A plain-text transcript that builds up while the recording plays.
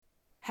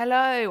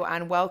Hello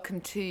and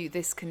welcome to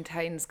This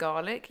Contains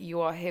Garlic.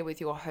 You are here with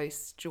your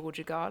hosts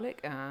Georgia Garlic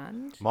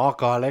and Mark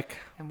Garlic.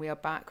 And we are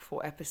back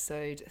for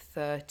episode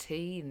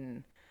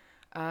 13.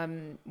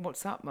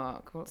 What's up,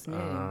 Mark? What's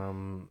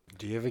new?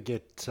 Do you ever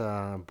get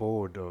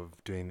bored of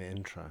doing the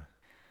intro?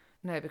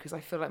 No, because I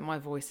feel like my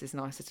voice is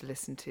nicer to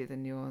listen to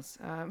than yours.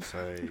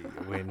 So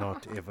we're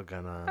not ever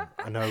gonna.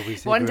 I know we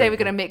said one day we're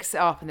gonna mix it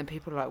up, and then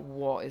people are like,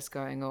 "What is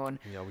going on?"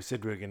 Yeah, we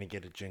said we were gonna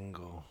get a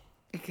jingle.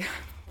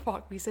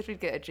 Fuck, we said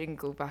we'd get a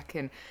jingle back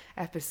in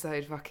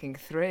episode fucking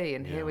 3,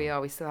 and here we are.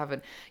 We still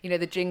haven't. You know,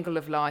 the jingle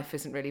of life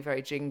isn't really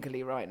very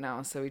jingly right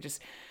now, so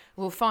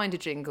we'll find a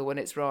jingle when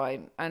it's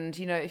right. And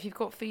you know, if you've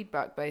got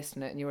feedback based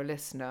on it and you're a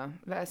listener,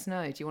 let us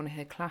know. Do you want to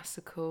hear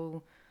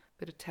classical,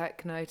 bit of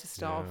techno to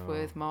start off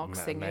with? Mark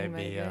singing,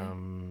 maybe.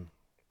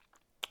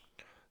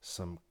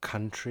 Some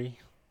country.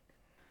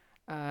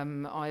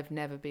 I've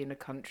never been a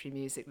country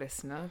music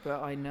listener,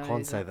 but I know.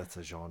 Can't say that's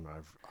a genre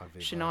I've ever.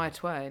 Shania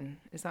Twain,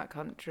 is that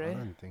country? I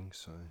don't think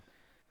so.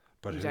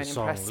 But you her don't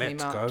song impress me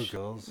 "Let's much. Go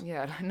Girls."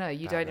 Yeah, no,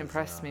 you don't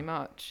impress me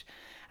much.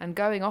 And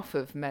going off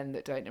of men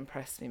that don't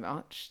impress me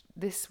much,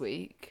 this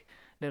week,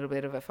 a little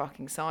bit of a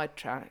fucking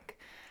sidetrack.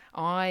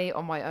 I,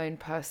 on my own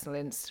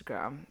personal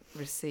Instagram,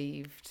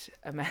 received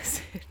a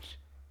message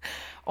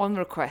on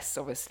request.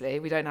 Obviously,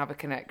 we don't have a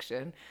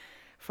connection,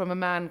 from a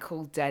man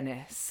called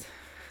Dennis.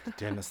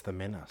 Dennis the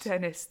Menace.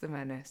 Dennis the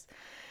Menace.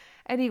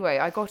 Anyway,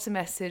 I got a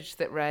message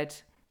that read,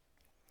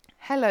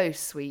 "Hello,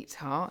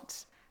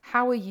 sweetheart.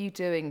 How are you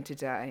doing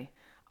today?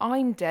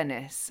 I'm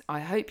Dennis. I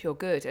hope you're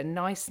good and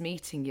nice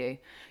meeting you.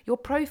 Your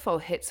profile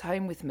hits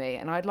home with me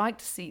and I like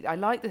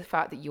the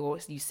fact that you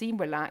seem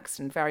relaxed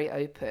and very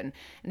open.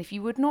 And if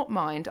you would not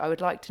mind, I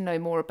would like to know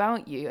more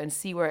about you and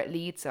see where it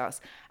leads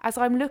us, as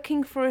I'm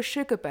looking for a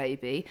sugar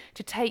baby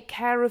to take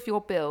care of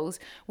your bills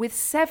with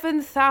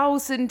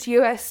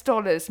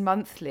 $7,000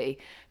 monthly.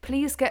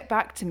 Please get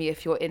back to me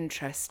if you're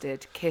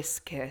interested. Kiss,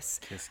 kiss."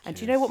 And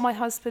do you know what my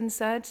husband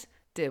said?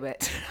 Do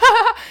it.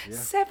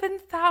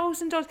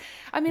 $7,000.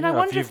 I mean, I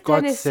wonder if you've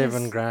got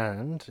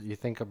 $7,000, you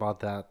think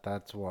about that.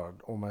 That's what,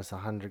 almost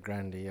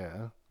 $100,000 a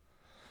year.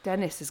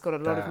 Dennis has got a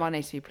lot of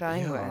money to be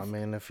playing with. I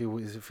mean, if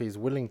he's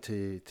willing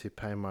to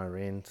pay my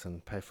rent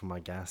and pay for my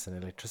gas and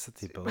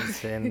electricity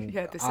bills, then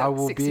I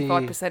will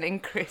 65%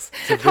 increase.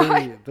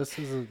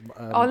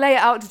 I'll lay it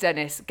out to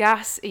Dennis.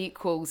 Gas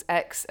equals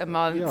X a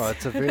month. Yeah,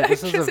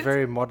 this is a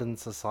very modern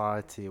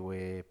society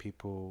where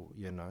people,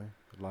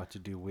 like to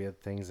do weird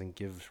things and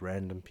give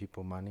random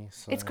people money.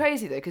 So. It's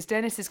crazy though, because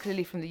Dennis is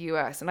clearly from the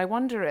US, and I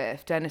wonder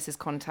if Dennis has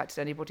contacted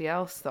anybody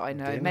else that I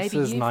know. Dennis Maybe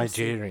is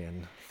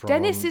Nigerian.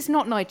 Dennis is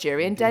not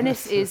Nigerian.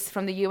 Dennis is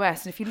from the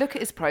US, and if you look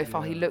at his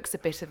profile, he looks a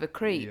bit of a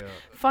creep.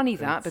 Funny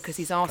that, because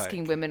he's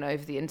asking women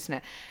over the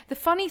internet. The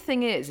funny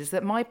thing is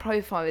that my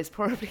profile is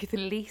probably the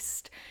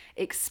least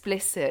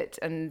explicit,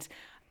 and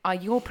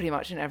you're pretty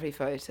much in every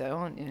photo,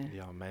 aren't you?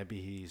 Yeah, maybe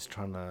he's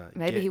trying to.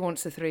 Maybe he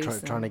wants a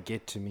threesome. Trying to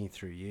get to me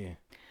through you.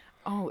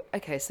 Oh,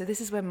 okay. So this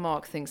is when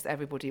Mark thinks that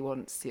everybody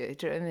wants you.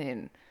 Do you know what I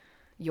mean?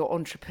 Your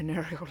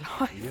entrepreneurial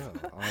life.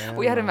 Yeah,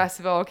 we had a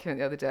massive argument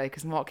the other day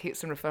because Mark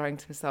keeps on referring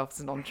to himself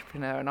as an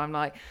entrepreneur, and I'm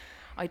like,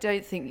 I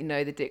don't think you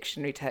know the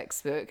dictionary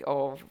textbook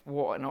of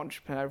what an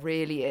entrepreneur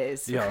really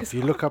is. Yeah, if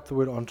you look up the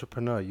word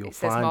entrepreneur, you'll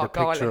find a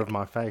picture of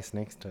my face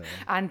next to it.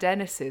 And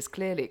Dennis's,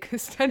 clearly,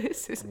 because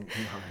Dennis is...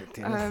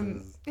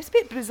 it's a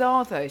bit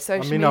bizarre, though.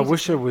 I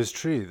wish it was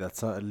true.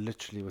 That's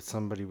literally what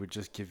somebody would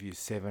just give you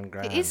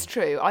 $7,000. It is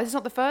true. It's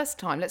not the first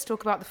time. Let's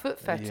talk about the foot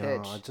fetish.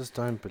 Yeah, I just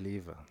don't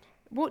believe it.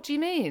 What do you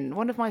mean?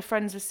 One of my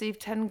friends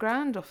received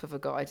 $10,000 off of a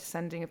guy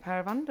sending a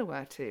pair of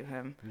underwear to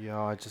him. Yeah,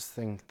 I just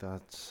think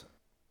that...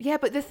 Yeah,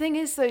 but the thing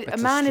is, though, a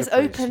man has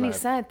openly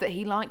said that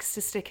he likes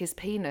to stick his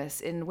penis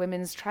in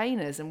women's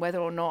trainers, and whether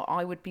or not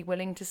I would be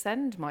willing to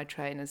send my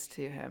trainers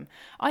to him.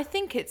 I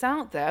think it's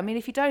out there. I mean,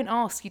 if you don't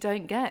ask, you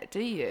don't get, do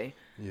you?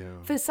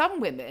 Yeah. For some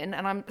women,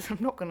 and I'm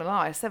not going to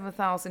lie,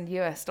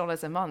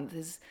 $7,000 a month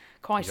is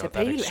quite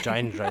appealing. That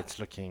exchange rate's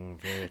looking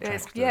very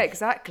attractive. Yeah,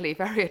 exactly,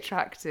 very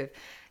attractive.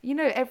 You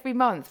know, every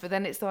month, but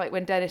then it's like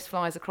when Dennis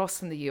flies across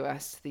from the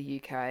US to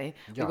the UK,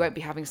 we won't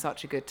be having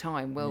such a good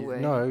time, will we?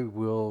 No,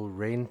 we'll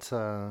rent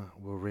a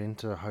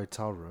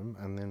hotel room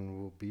and then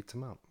we'll beat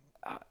him up.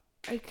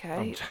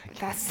 Okay,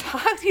 that's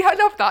yeah, I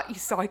love that, you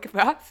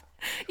psychopath.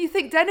 You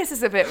think Dennis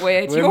is a bit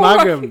weird? We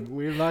mug him.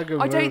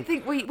 I don't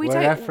think we're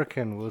don't.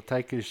 African. We'll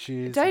take his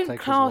shoes. Don't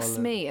class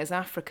me as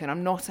African.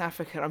 I'm not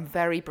African. I'm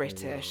very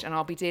British, and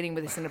I'll be dealing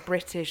with this in a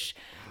British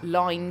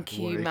line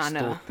Q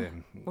manner.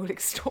 We'll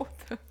extort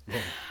them.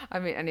 Yeah. I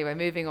mean, anyway,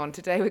 moving on.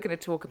 Today we're going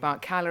to talk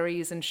about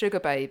calories and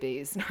sugar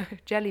babies,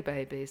 jelly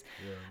babies.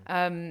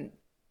 Yeah.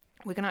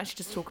 We're going to actually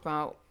just talk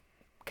about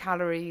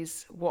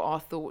calories, what our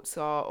thoughts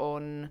are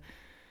on,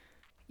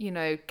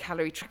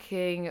 calorie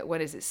tracking, when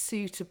is it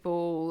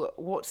suitable,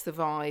 what's the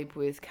vibe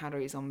with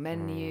calories on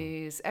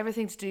menus,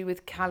 everything to do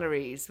with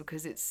calories,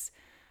 because it's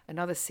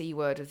another C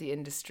word of the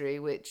industry,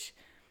 which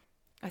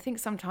I think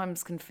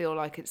sometimes can feel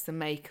like it's the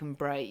make and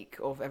break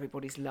of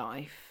everybody's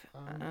life.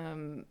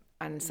 And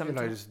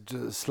sometimes...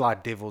 just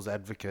slight devil's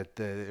advocate,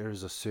 there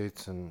is a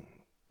certain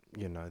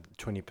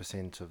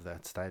 20% of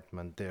that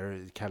statement,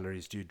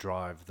 calories do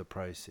drive the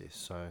process.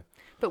 So,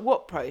 but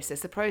what process?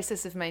 The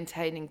process of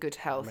maintaining good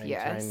health,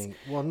 yes.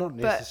 Well, not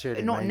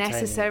necessarily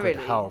maintaining good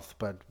health,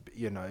 but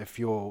if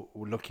you're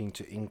looking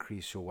to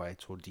increase your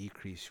weight or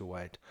decrease your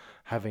weight,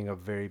 having a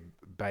very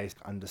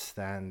basic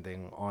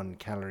understanding on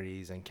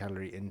calories and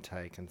calorie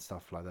intake and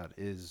stuff like that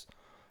is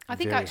I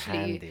think very actually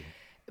handy.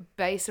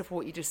 Based off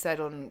what you just said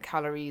on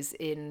calories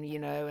in,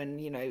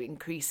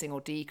 increasing or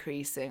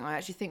decreasing, I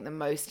actually think the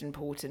most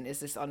important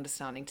is this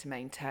understanding to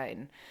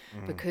maintain.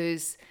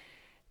 Because,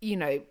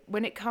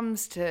 when it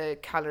comes to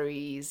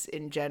calories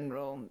in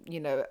general,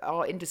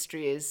 our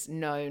industry is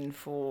known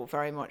for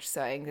very much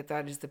saying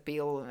that is the be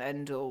all and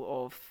end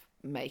all of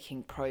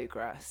making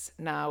progress.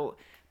 Now,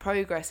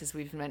 progress, as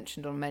we've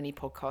mentioned on many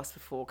podcasts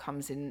before,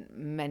 comes in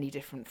many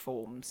different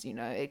forms.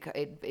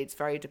 It's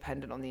very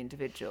dependent on the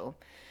individual.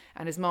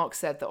 And as Mark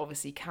said, that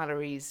obviously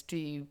calories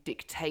do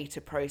dictate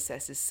a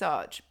process as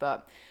such,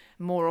 but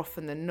more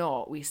often than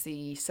not, we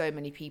see so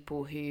many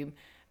people who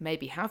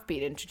maybe have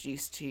been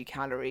introduced to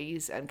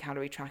calories and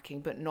calorie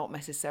tracking, but not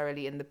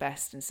necessarily in the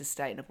best and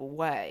sustainable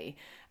way.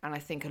 And I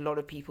think a lot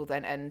of people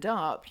then end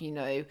up,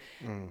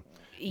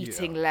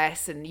 eating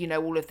less and,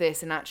 all of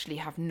this, and actually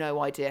have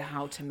no idea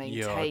how to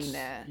maintain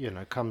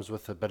it. Comes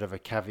with a bit of a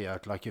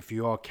caveat. Like if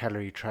you are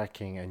calorie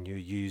tracking and you're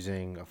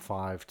using a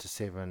 5 to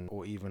 7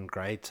 or even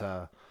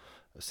greater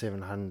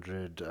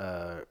 700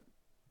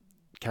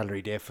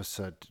 calorie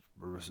deficit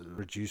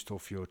reduced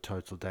off your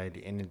total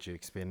daily energy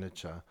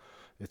expenditure,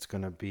 it's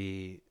going to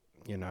be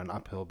an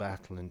uphill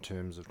battle in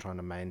terms of trying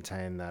to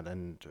maintain that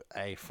and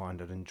find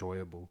it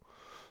enjoyable.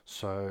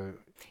 So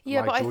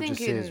yeah, like but Georgia I think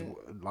says,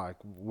 like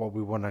what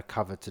we want to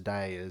cover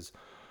today is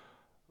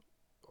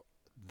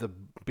the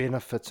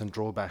benefits and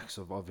drawbacks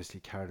of obviously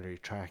calorie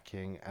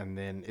tracking, and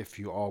then if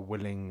you are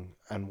willing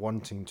and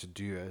wanting to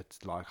do it,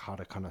 like how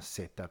to kind of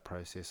set that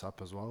process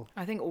up as well.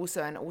 I think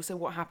also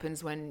what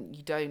happens when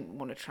you don't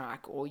want to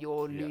track or you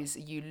lose.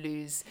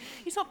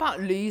 It's not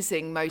about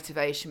losing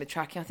motivation with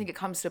tracking. I think it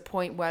comes to a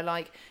point where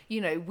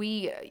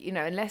we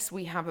unless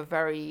we have a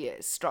very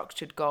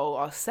structured goal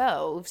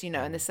ourselves,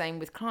 and the same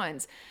with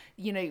clients,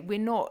 we're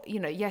not,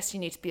 yes, you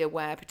need to be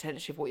aware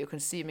potentially of what you're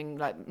consuming.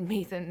 Like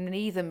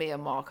neither me or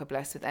Mark are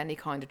blessed with any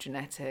kind of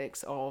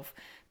genetics of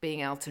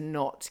being able to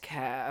not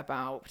care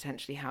about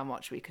potentially how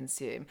much we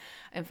consume.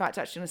 In fact,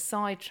 actually on a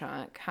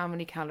sidetrack, how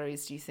many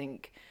calories do you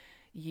think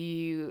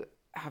you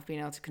have been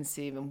able to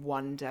consume in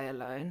one day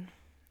alone?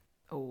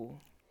 Oh,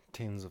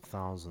 tens of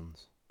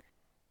thousands.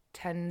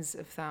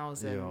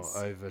 Yeah,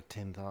 over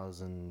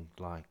 10,000,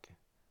 like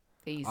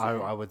easy.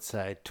 I would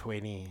say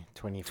 20,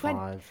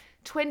 25.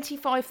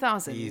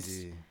 25,000?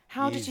 Easy.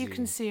 How did you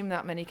consume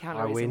that many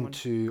calories? I went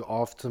to,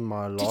 after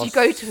my last... Did you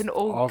go to an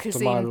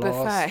all-cuisine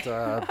buffet?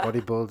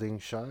 Bodybuilding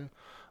show,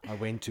 I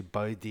went to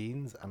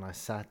Bodine's and I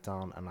sat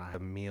down and I had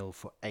a meal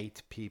for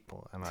 8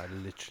 people, and I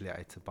literally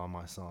ate it by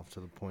myself to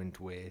the point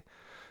where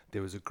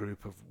there was a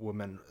group of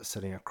women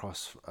sitting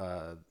across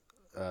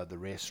the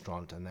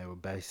restaurant, and they were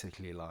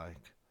basically like...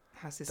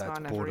 That's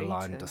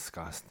borderline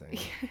disgusting.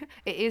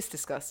 It is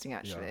disgusting,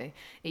 actually,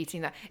 eating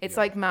that. It's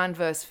like man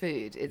versus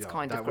food. It's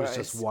kind of gross. That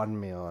was just one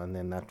meal, and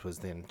then that was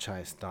then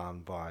chased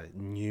down by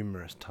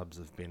numerous tubs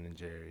of Ben and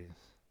Jerry's.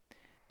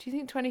 Do you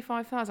think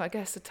 25,000? I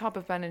guess a tub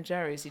of Ben and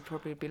Jerry's you'd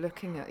probably be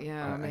looking at.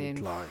 Yeah, I ate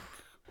like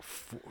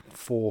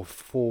four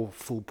full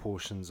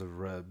portions of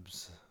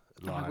ribs.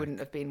 I wouldn't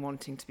have been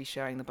wanting to be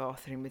sharing the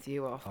bathroom with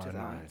you after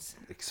that.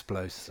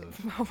 Explosive.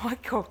 Oh my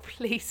God,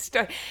 please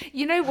don't.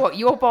 You know what?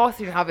 Your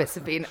bathroom habits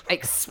have been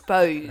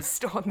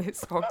exposed on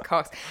this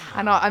podcast.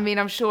 And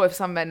I'm sure if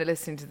some men are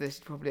listening to this,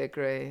 you'd probably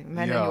agree.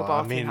 Men and your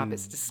bathroom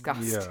habits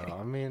disgusting.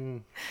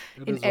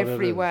 Yeah, in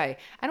every way.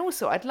 And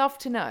also, I'd love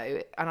to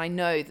know, and I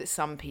know that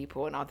some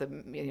people and other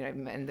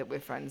men that we're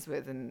friends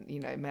with and,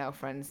 male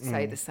friends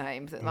say the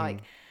same,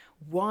 that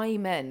why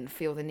men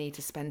feel the need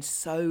to spend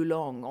so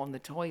long on the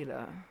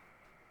toilet.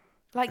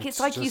 Like it's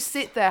like you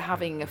sit there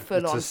having a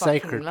full-on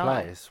fucking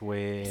life. It's a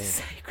sacred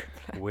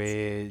place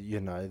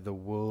where the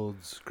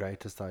world's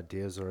greatest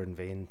ideas are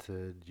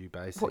invented. You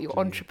basically your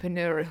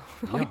entrepreneurial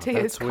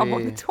ideas come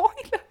on the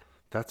toilet.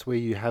 That's where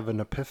you have an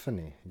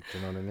epiphany. Do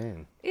you know what I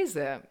mean? Is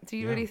it? Do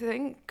you really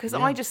think? Because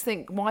I just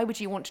think, why would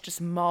you want to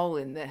just mull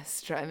in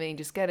this? Do you know what I mean?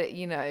 Just get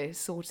it,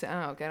 sort it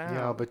out, get out.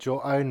 Yeah, but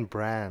your own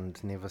brand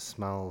never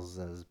smells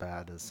as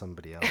bad as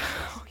somebody else's.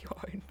 Your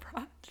own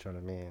brand? Do you know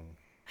what I mean?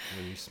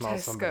 When you smell Tesco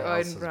somebody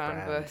else's own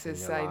brand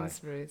versus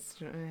Sainsbury's.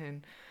 Do you know what I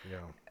mean?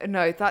 Yeah.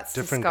 No, that's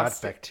different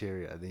disgusting. Gut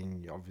bacteria.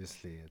 Then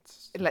obviously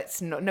it's. Let's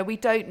not. No, we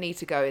don't need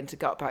to go into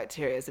gut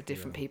bacteria of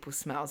different people's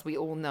smells. We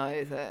all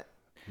know that.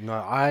 No,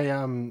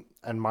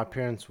 and my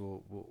parents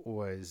will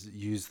always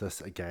use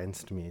this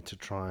against me to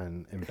try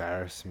and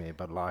embarrass me.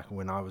 But like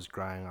when I was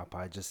growing up,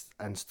 I just,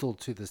 and still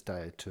to this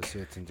day, to a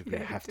certain degree,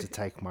 have to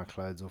take my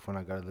clothes off when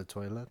I go to the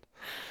toilet,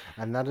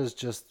 and that is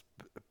just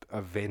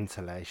a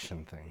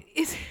ventilation thing.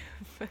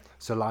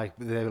 So like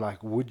they're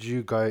like, would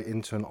you go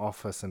into an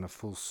office in a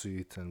full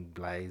suit and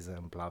blazer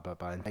and blah blah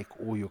blah and take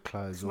all your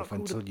clothes off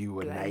until you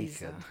were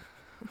naked?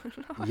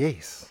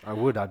 Yes, I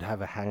would. I'd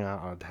have a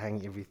hangout. I'd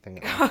hang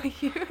everything Oh,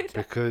 up you would.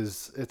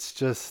 because it's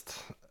just,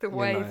 The you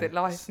way know, that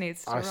life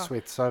needs to I run.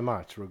 sweat so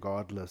much,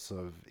 regardless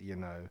of,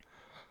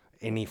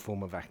 any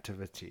form of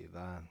activity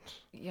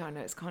Yeah, I know,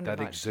 it's kind of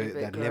actually a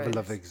bit that level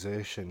of gross.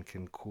 exertion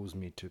can cause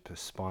me to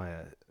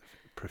perspire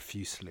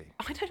profusely.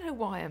 I don't know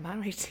why I'm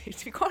married to you.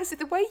 To be quite honest,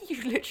 the way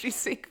you literally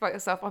speak about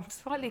yourself, I'm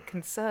slightly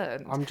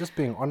concerned. I'm just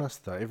being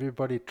honest though.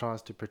 Everybody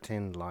tries to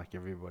pretend like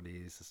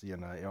everybody's,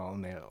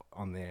 on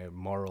their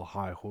moral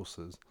high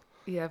horses.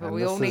 Yeah, but And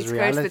we all this need is to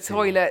go to the reality.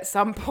 toilet at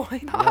some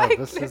point. Yeah,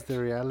 this is the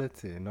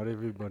reality. Not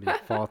everybody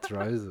farts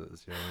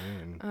roses, you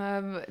know what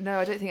I mean? No,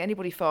 I don't think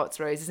anybody farts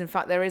roses. In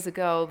fact, there is a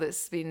girl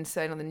that's been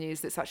shown on the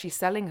news that's actually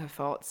selling her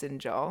farts in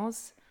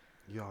jars.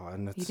 Yeah,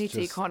 and You it's need to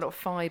eat just, quite a lot of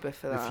fibre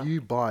for if that.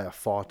 you buy a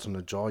fart in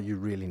a jar, you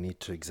really need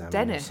to examine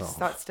Dennis, yourself.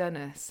 that's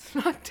Dennis.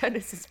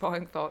 Dennis is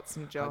buying farts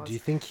in jars. Do you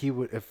think he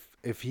would,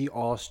 if he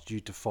asked you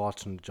to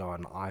fart in a jar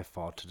and I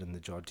farted in the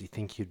jar, do you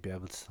think he'd be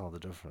able to tell the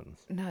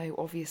difference? No,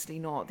 obviously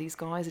not. These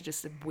guys are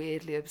just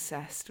weirdly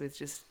obsessed with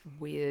just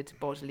weird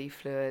bodily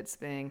fluids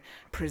being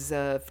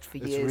preserved for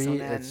years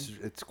on end.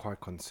 It's quite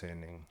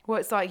concerning. Well,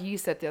 it's like you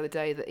said the other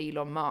day that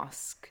Elon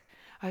Musk.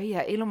 Oh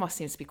yeah, Elon Musk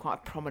seems to be quite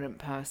a prominent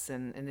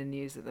person in the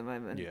news at the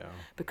moment. Yeah.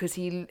 Because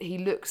he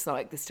looks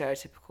like the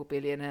stereotypical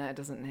billionaire,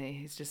 doesn't he?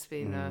 He's just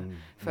been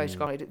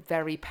photographed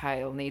very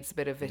pale, needs a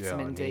bit of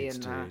vitamin D in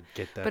that.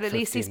 But at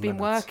least he's been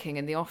working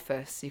in the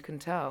office. You can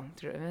tell.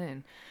 Do you know what I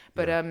mean?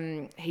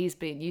 But he's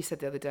been. You said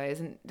the other day,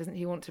 doesn't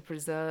he want to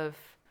preserve?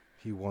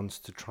 He wants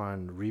to try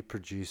and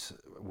reproduce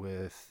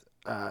with.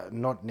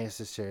 Not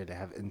necessarily to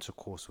have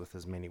intercourse with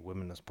as many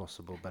women as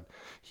possible, but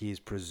he is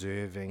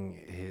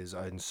preserving his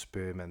own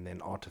sperm and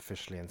then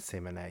artificially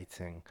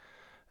inseminating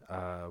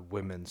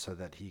women so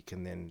that he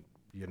can then,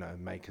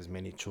 make as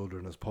many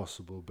children as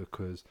possible,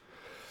 because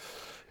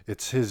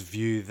it's his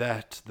view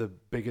that the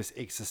biggest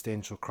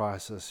existential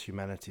crisis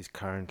humanity is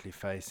currently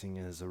facing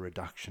is a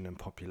reduction in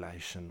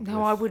population.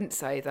 No, I wouldn't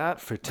say that.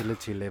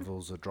 Fertility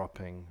levels are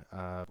dropping.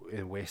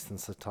 In Western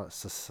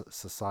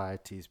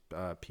societies,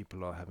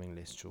 people are having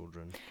less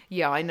children.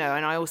 Yeah, I know.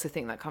 And I also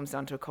think that comes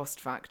down to a cost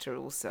factor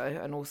also,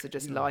 and also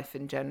just life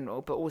in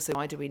general. But also,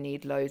 why do we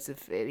need loads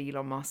of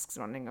Elon Musks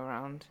running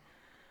around?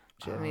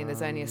 Do you know what I mean?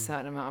 There's only a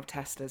certain amount of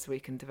Teslas we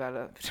can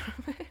develop.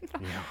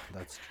 Yeah,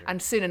 that's true.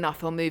 And soon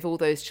enough, they'll move all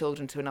those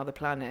children to another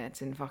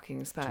planet in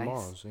fucking space. To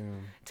Mars, yeah.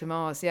 To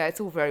Mars, yeah.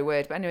 It's all very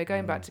weird. But anyway,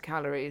 going back to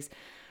calories,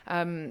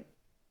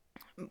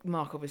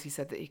 Mark obviously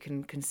said that he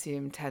can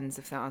consume tens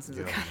of thousands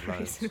of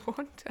calories in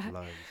one day.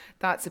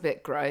 That's a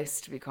bit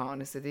gross, to be quite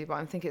honest with you. But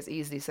I think it's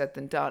easier said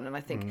than done. And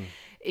I think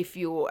if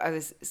you're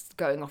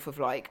going off of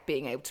like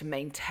being able to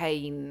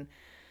maintain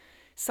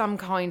some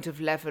kind of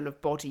level of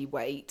body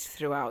weight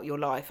throughout your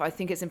life, I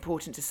think it's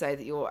important to say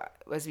that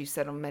as we've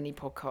said on many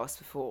podcasts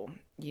before,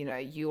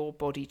 your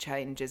body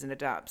changes and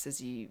adapts as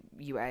you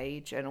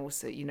age, and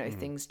also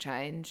things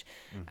change.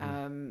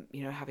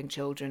 Having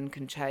children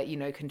can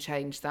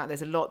change that.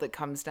 There's a lot that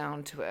comes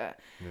down to it.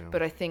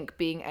 But I think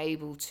being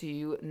able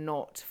to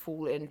not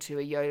fall into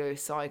a yo-yo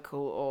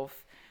cycle of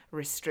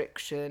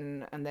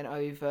restriction and then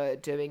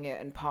overdoing it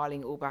and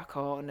piling it all back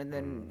on and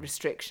then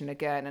restriction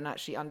again, and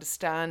actually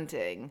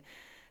understanding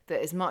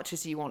that as much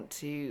as you want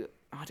to,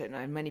 I don't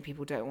know, many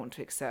people don't want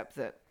to accept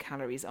that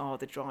calories are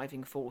the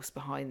driving force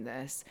behind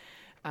this.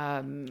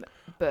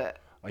 But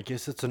I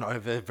guess it's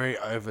very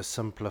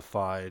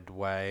oversimplified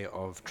way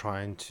of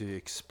trying to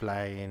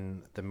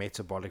explain the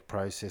metabolic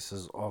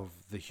processes of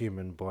the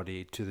human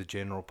body to the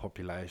general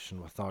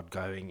population without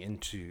going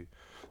into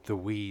the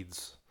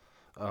weeds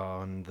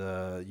on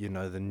the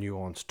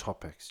nuanced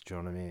topics. Do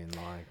you know what I mean?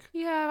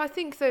 Yeah, I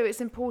think though it's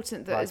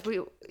important that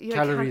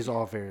calories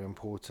are very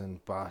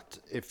important, but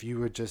if you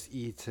were just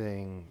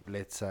eating,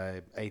 let's say,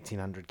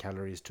 1,800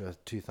 calories to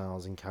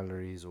 2,000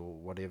 calories or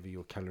whatever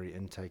your calorie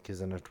intake is,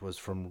 and it was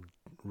from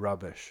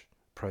rubbish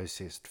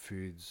processed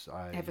foods,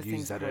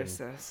 use that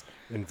processed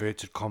in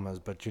inverted commas,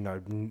 but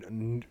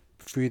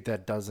food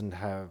that doesn't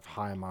have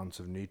high amounts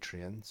of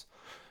nutrients,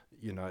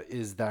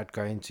 is that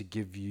going to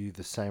give you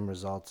the same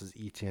results as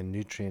eating a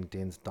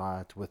nutrient-dense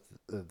diet with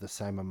the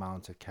same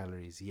amount of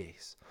calories?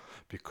 Yes,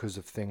 because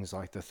of things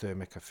like the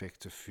thermic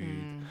effect of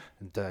food,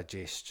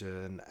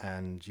 digestion,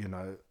 and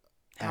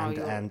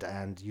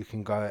and you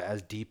can go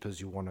as deep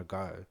as you want to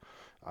go.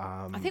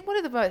 I think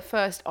one of the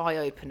first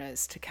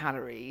eye-openers to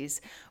calories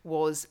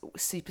was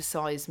Super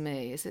Size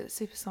Me. Is it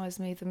Super Size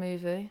Me, the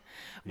movie?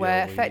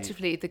 Where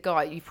effectively the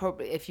guy,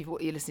 if you're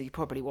listening, you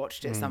probably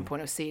watched it at some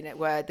point or seen it,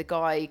 where the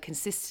guy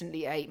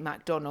consistently ate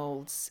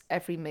McDonald's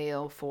every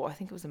meal for, I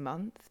think it was a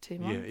month, 2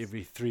 months? Yeah,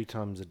 every 3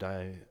 times a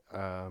day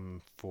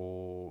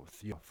for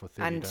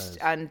 30 days.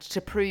 And to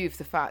prove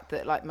the fact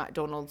that like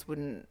McDonald's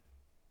wouldn't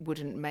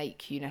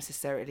make you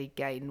necessarily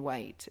gain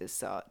weight as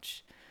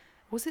such.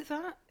 Was it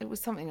that? It was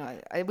something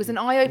like... It was an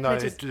eye-opener. No,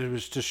 it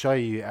was to show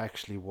you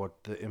actually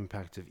what the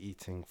impact of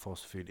eating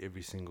fast food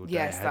every single day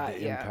had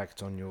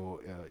impact on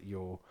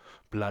your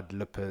blood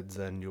lipids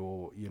and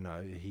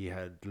he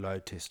had low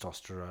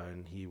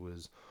testosterone. He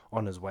was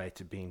on his way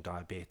to being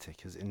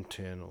diabetic. His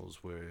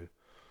internals were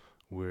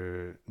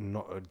were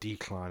not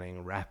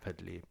declining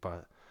rapidly,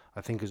 but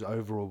I think his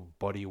overall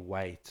body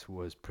weight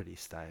was pretty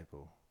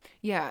stable.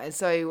 Yeah,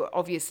 so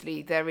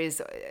obviously there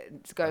is,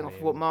 going off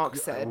what Mark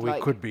said, we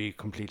like, could be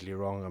completely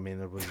wrong. I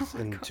mean, it was oh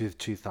in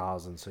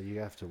 2000, so you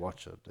have to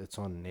watch it. It's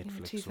on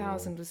Netflix.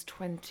 2000 was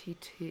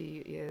 22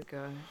 years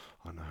ago.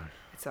 I know.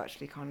 It's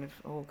actually kind of,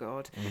 oh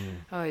God.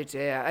 Oh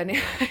dear.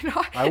 And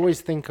I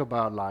always think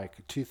about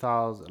like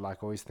 2000, like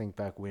I always think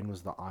back, when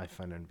was the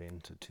iPhone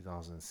invented?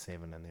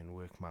 2007, and then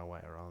work my way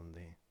around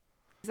there.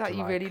 is that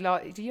you really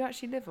like, do you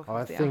actually live off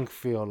of the app?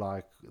 Feel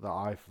like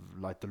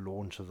the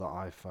launch of the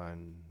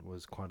iPhone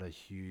was quite a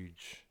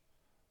huge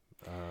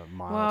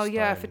milestone. Well,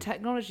 yeah, for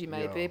technology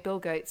maybe. Bill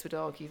Gates would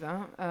argue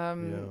that.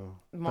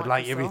 But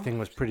like everything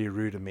was pretty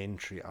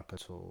rudimentary up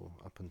until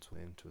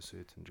then, to a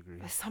certain degree.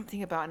 There's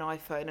something about an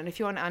iPhone, and if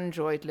you're an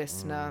Android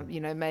listener, you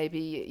know,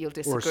 maybe you'll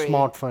disagree. Or a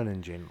smartphone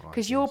in general.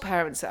 Because your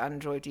parents are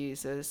Android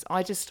users.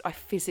 I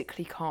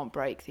physically can't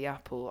break the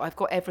Apple. I've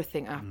got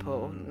everything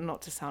Apple,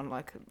 not to sound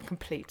like a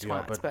complete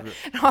twat, but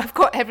I've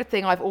got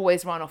everything. I've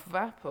always run off of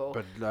Apple.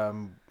 But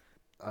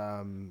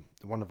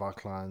one of our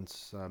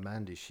clients,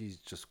 Mandy, she's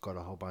just got a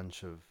whole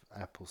bunch of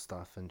Apple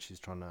stuff, and she's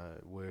trying to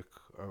work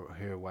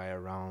her way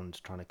around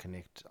trying to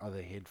connect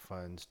other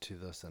headphones to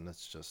this, and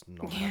it's just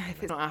not happening.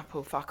 If it's not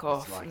Apple, fuck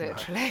off, like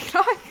literally.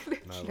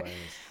 No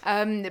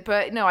ways.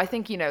 But no, I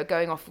think, you know,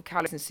 going off of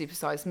calories and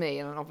Supersize Me,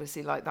 and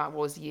obviously like that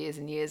was years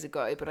and years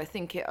ago, but I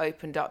think it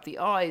opened up the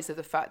eyes of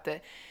the fact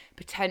that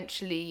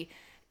potentially,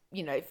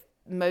 you know,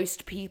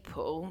 most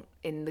people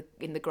in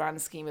the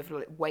grand scheme of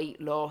like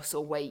weight loss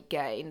or weight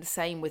gain, the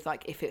same with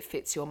like if it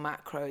fits your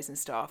macros and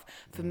stuff,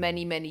 for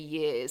many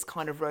years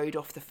kind of rode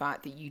off the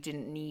fact that you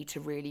didn't need to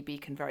really be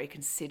very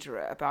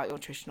considerate about your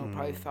nutritional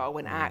profile,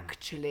 when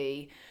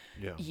actually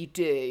you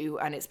do,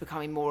 and it's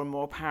becoming more and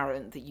more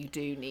apparent that you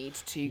do need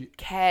to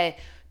care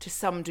to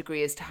some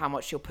degree as to how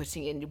much you're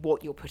putting in,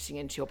 what you're putting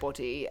into your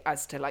body,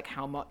 as to like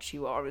how much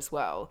you are as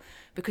well,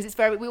 because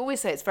we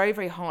always say it's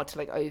very hard to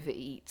like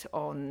overeat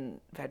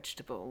on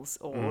vegetables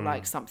or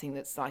like something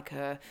that's like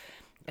a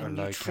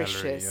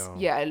nutritious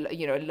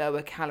calorie, a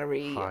lower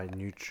calorie, high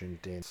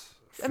nutrient dense.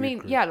 I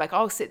mean, like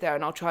I'll sit there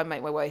and I'll try and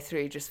make my way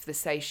through just for the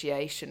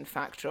satiation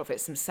factor of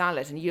it, some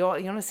salad, and you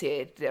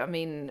honestly, I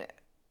mean,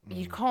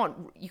 you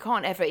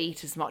can't ever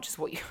eat as much as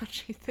what you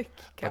actually think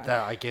you can. But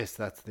I guess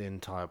that's the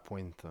entire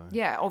point, though.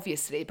 Yeah,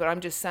 obviously, but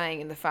I'm just saying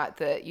in the fact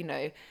that, you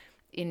know,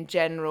 in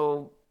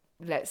general,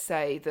 let's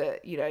say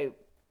that, you know,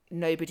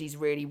 nobody's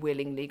really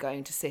willingly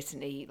going to sit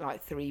and eat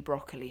like 3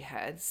 broccoli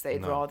heads.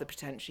 They'd rather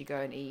potentially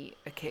go and eat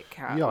a Kit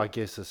Kat. Yeah, I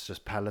guess it's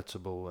just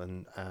palatable,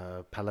 and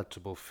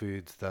palatable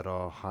foods that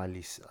are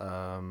highly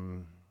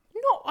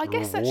I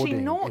guess actually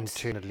not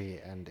internally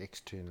and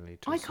externally.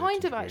 I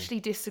kind of actually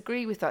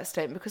disagree with that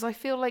statement, because I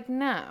feel like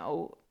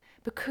now,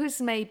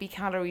 because maybe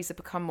calories have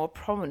become more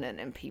prominent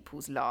in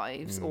people's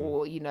lives,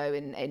 or, you know,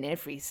 in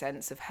every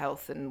sense of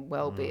health and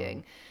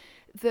well-being,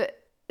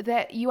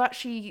 that you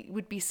actually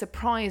would be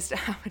surprised at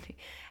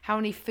how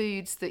many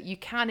foods that you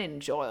can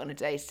enjoy on a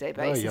day-to-day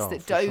basis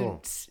that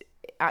don't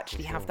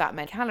actually have that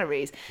many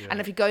calories.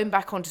 And if you're going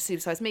back onto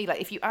Supersize Me, like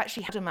if you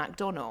actually had a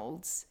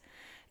McDonald's,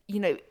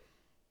 you know,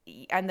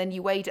 and then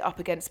you weighed it up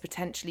against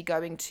potentially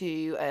going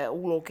to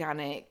all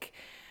organic,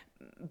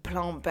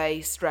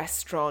 plant-based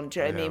restaurant,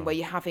 do you know what I mean, where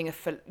you're having a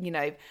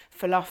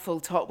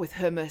falafel top with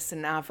hummus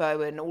and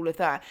avo and all of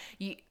that.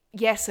 Maybe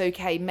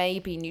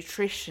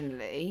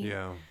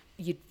nutritionally,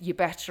 you're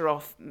better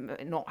off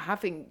not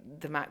having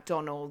the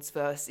McDonald's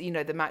versus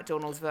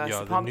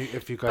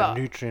if you go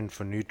nutrient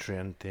for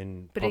nutrient,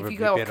 then but if you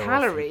go off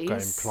calories,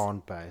 going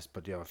plant-based.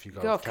 But if you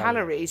go off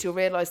calories, you'll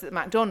realise that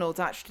McDonald's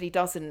actually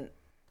doesn't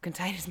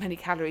contain as many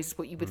calories as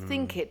what you would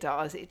think it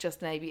does. It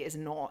just maybe is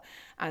not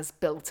as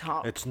built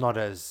up. It's not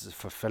as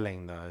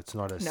fulfilling, though. It's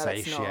not as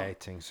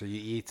satiating. So you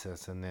eat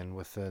it, and then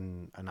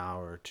within an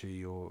hour or two,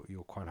 you're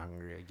quite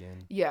hungry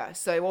again. Yeah.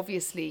 So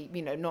obviously,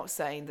 you know, not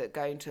saying that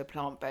going to a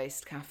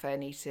plant-based cafe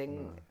and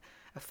eating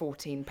a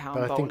 14-pound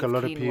bowl of quinoa. But I think a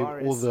lot of people,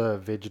 all the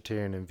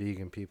vegetarian and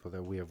vegan people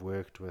that we have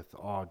worked with,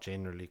 are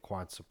generally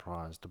quite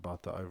surprised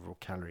about the overall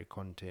calorie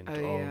content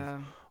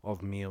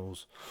of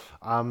meals.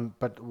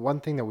 But one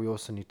thing that we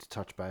also need to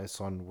touch base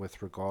on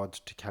with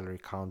regards to calorie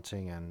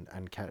counting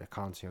and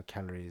counting your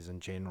calories in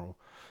general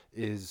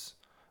is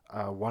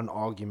one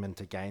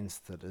argument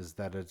against it is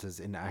that it is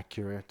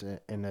inaccurate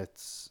in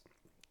its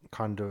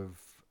kind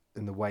of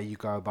in the way you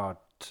go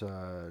about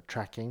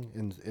tracking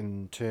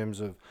in terms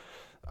of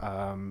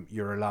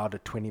you're allowed a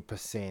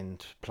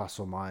 20% plus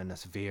or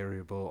minus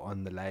variable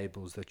on the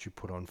labels that you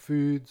put on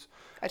foods.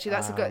 Actually,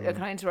 that's a good.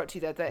 Can I interrupt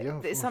you there?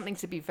 There's something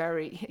to be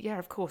very. Yeah,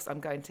 of course,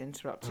 I'm going to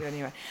interrupt you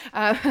anyway.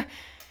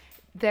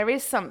 There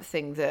is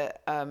something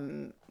that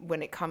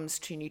when it comes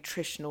to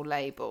nutritional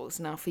labels,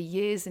 now for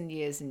years and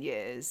years and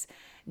years,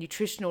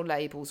 nutritional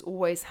labels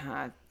always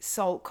had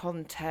salt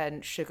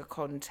content, sugar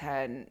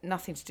content,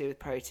 nothing to do with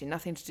protein,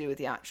 nothing to do with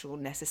the actual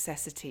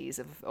necessities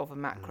of a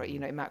macro,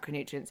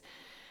 macronutrients.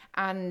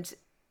 And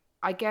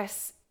I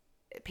guess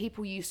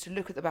people used to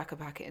look at the back of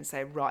the packet and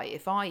say, right,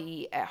 if I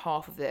eat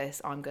half of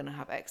this, I'm going to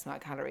have X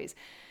amount of calories.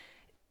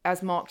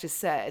 As Mark just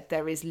said,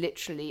 there is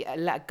literally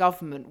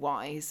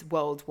government-wise,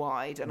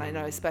 worldwide, and I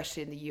know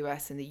especially in the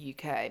US and the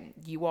UK,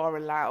 you are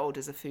allowed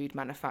as a food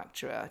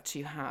manufacturer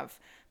to have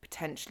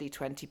potentially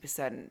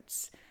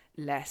 20%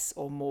 less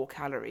or more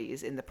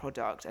calories in the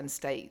product and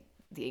state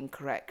the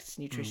incorrect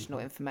nutritional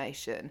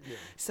information. Yeah.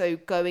 So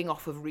going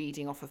off of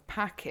reading off of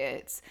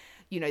packets,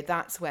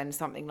 that's when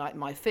something like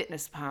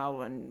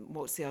MyFitnessPal and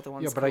what's the other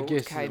one? Yeah, but I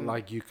guess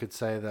like you could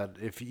say that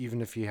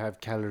even if you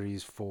have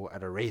calories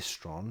at a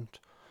restaurant,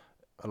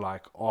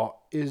 like,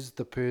 is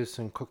the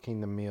person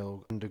cooking the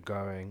meal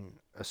undergoing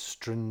a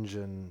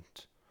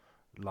stringent,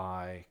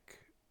 like,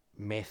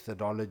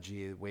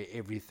 methodology where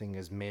everything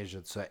is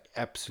measured, so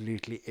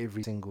absolutely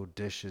every single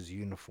dish is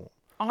uniform?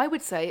 I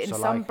would say in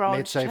some branch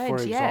let's say,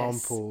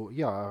 chains, for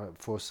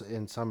example,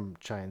 in some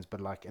chains, but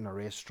like in a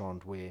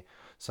restaurant where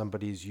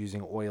somebody's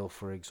using oil,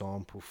 for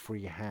example,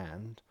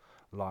 freehand,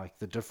 like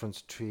the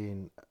difference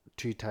between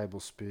 2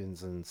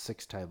 tablespoons and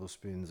 6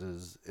 tablespoons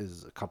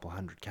is a couple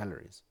hundred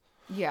calories.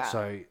 Yeah.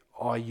 So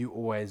are you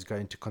always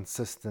going to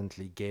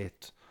consistently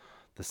get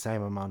the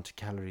same amount of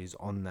calories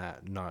on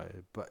that? No,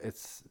 but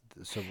it's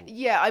so.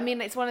 Yeah, I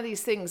mean, it's one of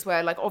these things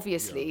where, like,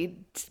 obviously,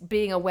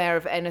 being aware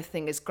of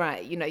anything is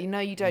great. You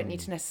don't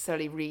need to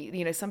necessarily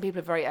read. Some people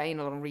are very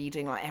anal on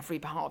reading like every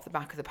part of the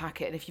back of the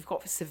packet, and if you've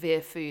got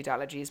severe food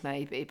allergies,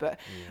 maybe. But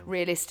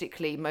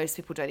realistically, most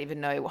people don't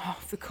even know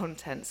half the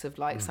contents of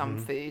like some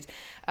food.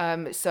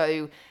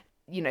 So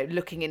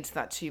looking into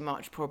that too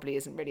much probably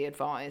isn't really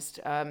advised.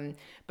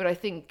 But I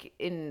think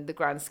in the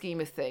grand scheme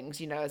of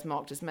things, as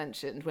Mark just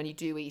mentioned, when you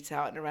do eat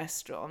out in a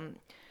restaurant,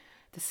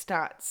 the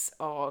stats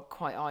are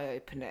quite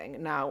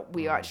eye-opening. Now,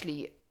 we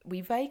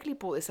vaguely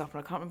brought this up,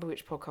 and I can't remember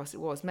which podcast it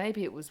was.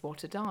 Maybe it was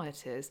What a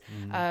Diet Is,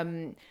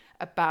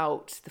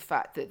 about the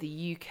fact that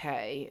the UK,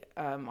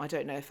 I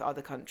don't know if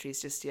other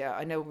countries just yet.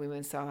 I know when we were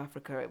in South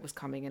Africa, it was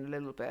coming in a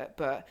little bit,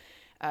 but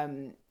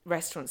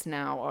restaurants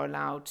now are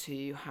allowed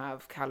to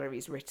have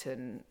calories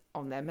written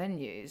on their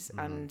menus,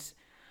 and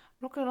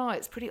I'm not gonna lie,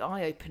 it's pretty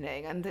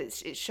eye-opening, and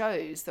it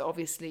shows that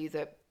obviously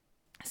that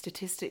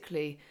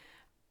statistically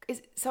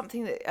is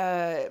something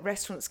that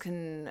restaurants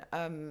can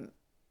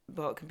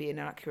it can be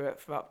inaccurate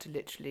for up to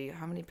literally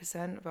how many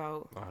percent?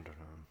 About, I don't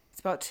know. It's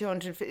about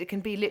 250. It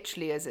can be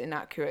literally as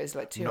inaccurate as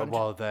like 200. No,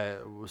 well,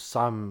 there was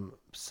some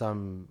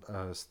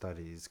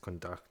studies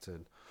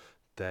conducted.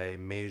 They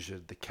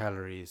measured the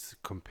calories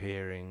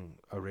comparing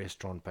a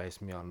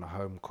restaurant-based meal and a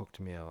home-cooked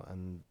meal,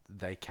 and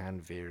they can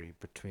vary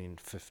between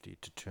 50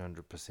 to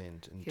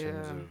 200% in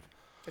terms of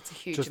it's a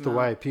huge just amount. The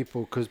way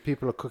because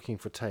people are cooking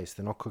for taste.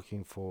 They're not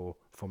cooking for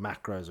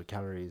macros or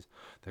calories.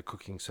 They're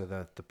cooking so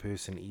that the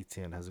person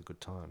eating it has a good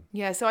time.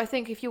 Yeah, so I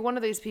think if you're one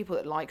of those people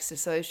that likes to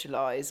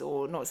socialise,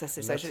 or not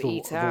necessarily socialise,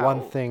 eat out. The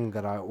one thing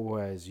that I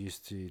always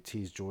used to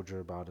tease Georgia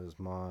about is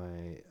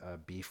my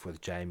beef with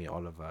Jamie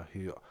Oliver,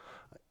 who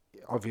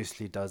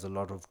obviously does a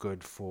lot of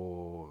good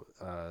for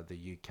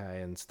the UK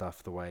and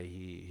stuff, the way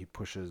he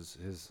pushes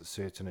his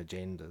certain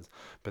agendas.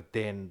 But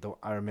then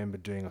I remember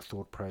doing a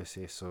thought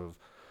process of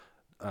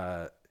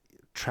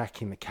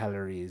tracking the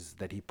calories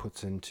that he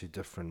puts into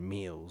different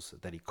meals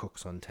that he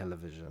cooks on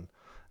television,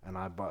 and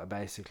I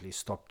basically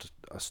stopped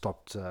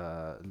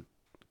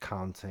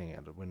counting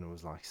it when it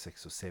was like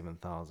 6,000 or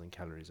 7,000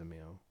 calories a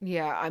meal.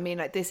 Yeah, I mean,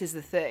 like, this is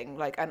the thing.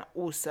 Like, and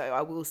also,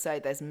 I will say,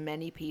 there's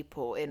many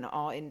people in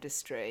our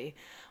industry.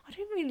 I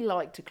don't really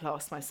like to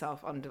class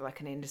myself under like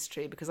an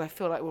industry because I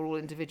feel like we're all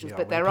individuals.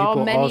 But there are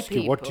many ask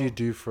people. You, what do you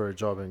do for a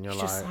job? And you're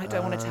just, like, I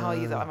don't want to tell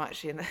you that I'm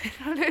actually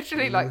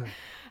literally like.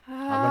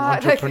 I'm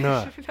an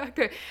entrepreneur.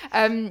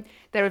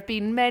 There have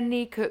been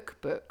many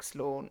cookbooks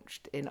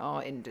launched in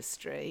our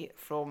industry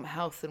from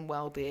health and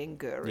well-being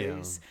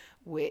gurus,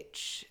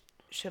 which,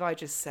 should I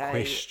just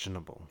say,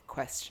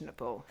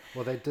 questionable.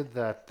 Well, they did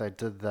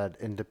that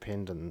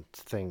independent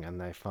thing, and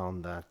they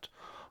found that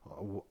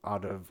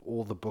out of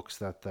all the books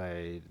that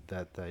they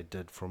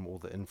did from all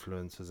the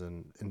influencers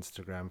and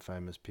Instagram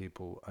famous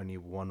people, only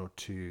 1 or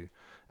 2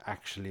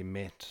 actually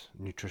met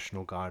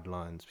nutritional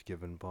guidelines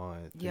given by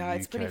the UK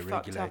it's pretty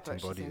fucked up actually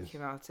bodies.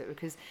 Thinking about it,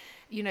 because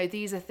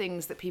these are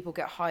things that people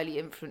get highly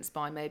influenced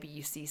by. Maybe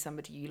you see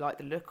somebody you like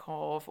the look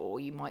of, or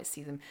you might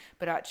see them,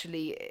 but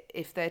actually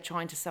if they're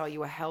trying to sell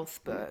you a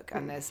health book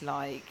and there's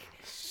like,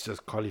 it's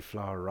just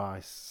cauliflower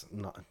rice,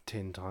 not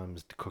 10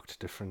 times cooked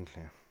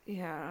differently.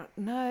 Yeah,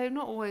 no,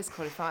 not always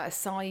cauliflower.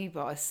 Acai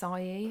bowls. Oh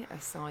yeah,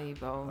 acai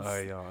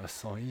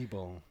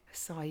bowl.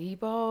 Acai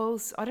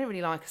bowls. I don't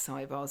really like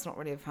acai bowls. Not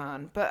really a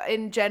fan. But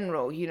in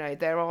general,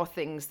 there are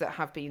things that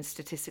have been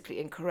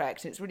statistically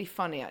incorrect, and it's really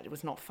funny. It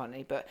was not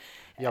funny, but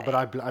yeah. But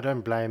I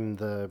don't blame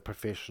the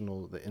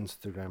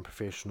Instagram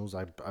professionals.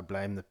 I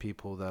blame the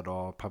people that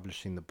are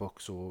publishing the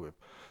books or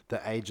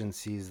the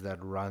agencies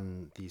that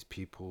run these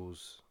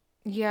people's.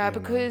 Yeah,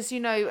 because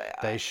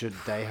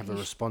they have a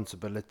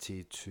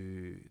responsibility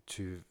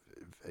to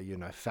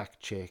fact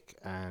check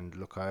and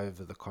look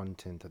over the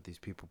content that these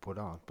people put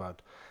out.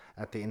 But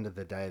at the end of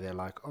the day, they're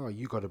like, oh,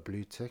 you got a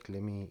blue tick,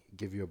 let me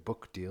give you a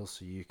book deal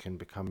so you can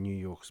become New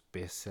York's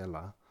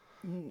bestseller.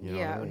 You know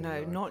what I mean? No,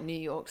 Like, not New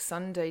York,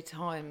 Sunday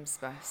Times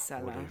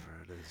bestseller.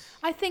 whatever it is.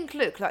 I think,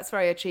 look, that's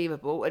very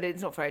achievable. And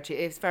it's not very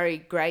achievable. It's very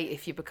great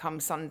if you become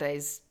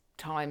Sunday's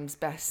Times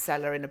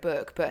bestseller in a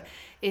book. But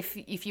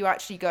if you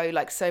actually go,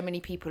 like, so many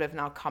people have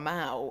now come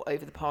out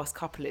over the past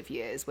couple of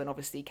years when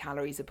obviously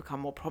calories have become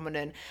more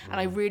prominent. And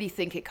I really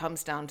think it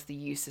comes down to the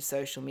use of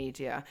social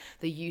media,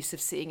 the use of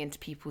seeing into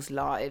people's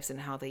lives and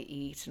how they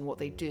eat and what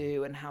they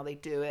do and how they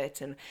do it,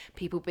 and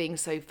people being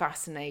so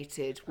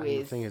fascinated with...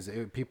 And the thing is,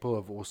 people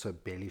have also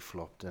belly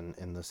flopped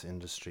in this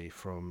industry.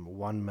 From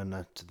 1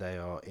 minute they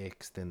are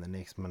X, then the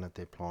next minute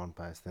they're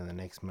plant-based, then the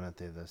next minute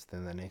they're this,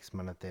 then the next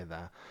minute they're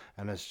that.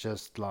 And it's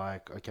just like,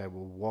 okay,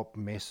 well, what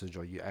message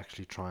are you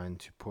actually trying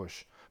to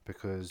push?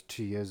 Because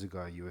 2 years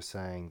ago you were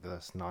saying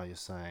this, now you're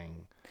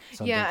saying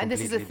something and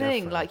this is the completely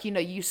thing,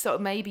 different.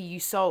 like, maybe you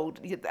sold,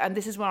 and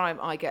this is where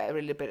I get a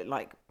little bit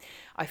like,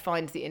 I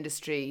find the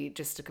industry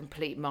just a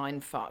complete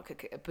mind fuck,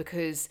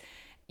 because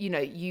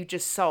you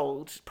just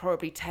sold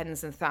probably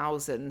tens and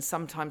thousands,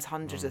 sometimes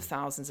hundreds of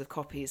thousands of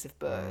copies of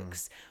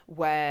books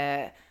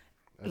where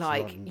It's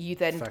like not you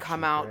then factually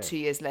come out correct. 2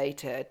 years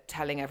later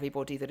telling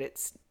everybody that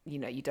it's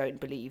you don't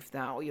believe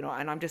that, or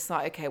and I'm just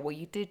like, okay, well,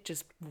 you did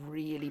just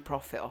really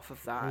profit off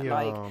of that. Yeah.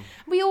 Like,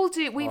 we all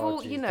do, we've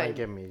all Geez, don't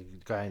get me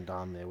going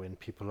down there when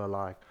people are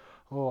like,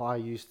 oh, I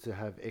used to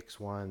have X,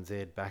 Y, and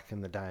Z back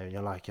in the day. And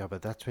you're like, yeah,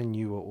 but that's when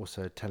you were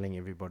also telling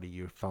everybody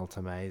you felt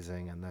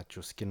amazing and that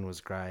your skin was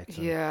great. And,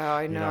 Yeah,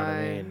 I know. You know what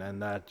I mean? And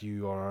that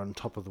you are on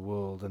top of the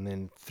world. And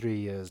then 3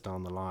 years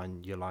down the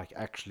line, you're like,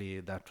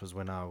 actually, that was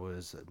when I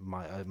was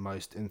my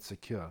most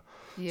insecure.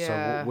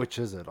 Yeah. So which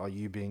is it? Are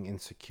you being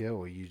insecure,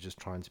 or are you just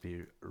trying to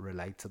be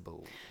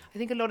relatable? I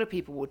think a lot of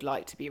people would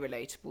like to be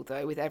relatable,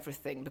 though, with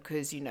everything,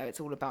 because, it's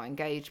all about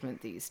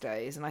engagement these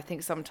days. And I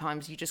think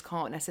sometimes you just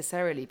can't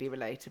necessarily be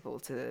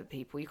relatable to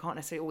people. You can't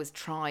necessarily always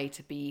try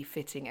to be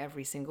fitting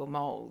every single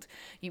mold.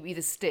 You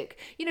either stick,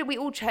 we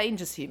all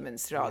change as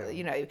humans throughout,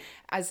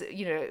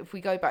 if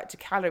we go back to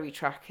calorie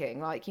tracking,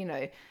 like,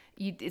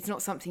 it's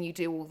not something you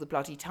do all the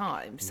bloody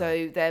time.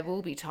 So there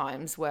will be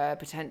times where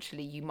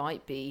potentially you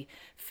might be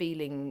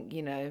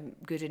feeling,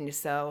 good in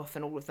yourself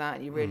and all of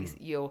that. And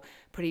you're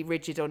pretty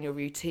rigid on your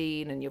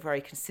routine and you're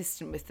very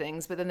consistent with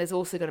things. But then there's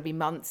also going to be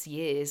months,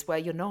 years where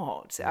you're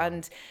not.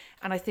 And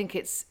I think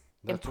it's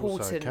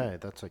important. That's okay.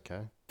 That's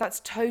okay. That's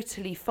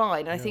totally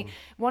fine. And I think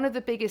one of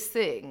the biggest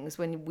things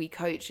when we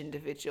coach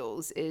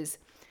individuals is,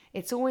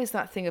 it's always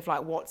that thing of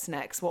like, what's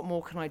next? What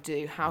more can I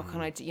do? How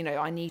can I do?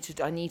 I need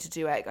to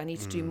do X. I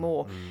need to do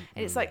more.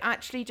 And it's like,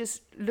 actually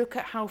just look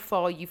at how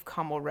far you've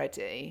come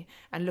already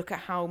and look at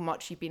how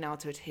much you've been able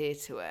to adhere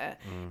to it.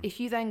 If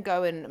you then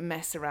go and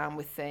mess around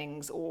with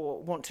things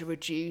or want to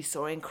reduce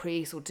or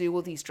increase or do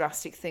all these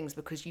drastic things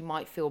because you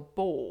might feel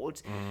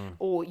bored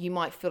or you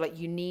might feel like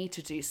you need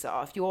to do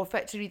stuff, you're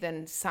effectively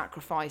then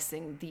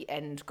sacrificing the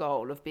end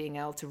goal of being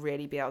able to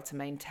really be able to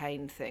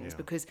maintain things.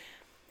 Because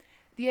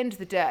at the end of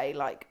the day,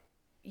 like,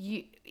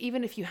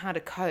 even if you had a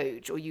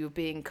coach or you were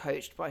being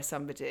coached by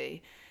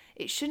somebody,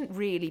 it shouldn't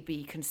really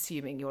be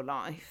consuming your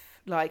life.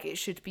 Like, it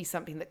should be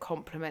something that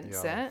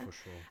complements it. For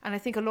sure. And I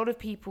think a lot of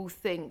people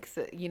think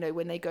that,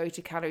 when they go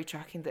to calorie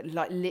tracking, that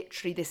like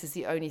literally this is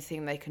the only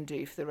thing they can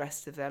do for the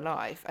rest of their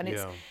life. And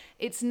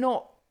it's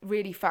not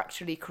really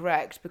factually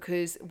correct,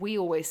 because we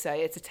always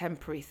say it's a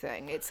temporary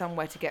thing. It's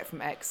somewhere to get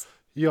from X.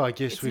 Yeah, I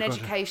guess it's an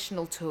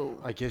educational tool.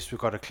 I guess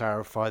we've got to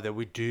clarify that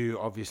we do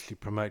obviously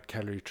promote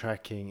calorie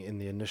tracking in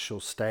the initial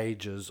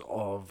stages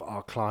of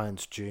our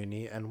client's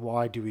journey. And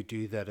why do we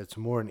do that? It's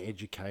more an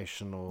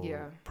educational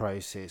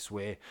process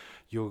where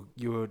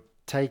you're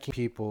taking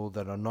people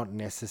that are not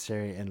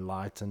necessarily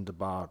enlightened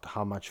about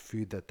how much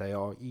food that they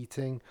are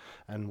eating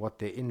and what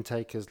their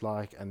intake is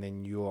like, and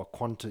then you're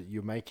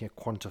making it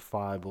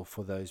quantifiable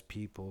for those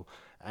people,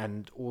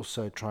 and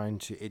also trying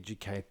to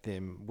educate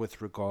them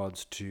with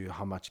regards to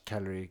how much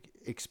calorie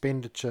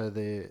expenditure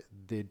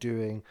they're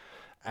doing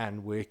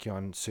and working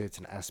on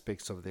certain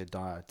aspects of their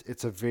diet.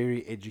 It's a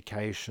very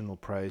educational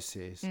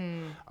process.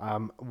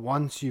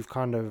 Once you've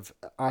kind of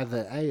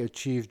either A,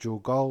 achieved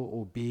your goal,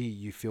 or B,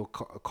 you feel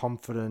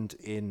confident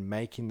in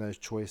making those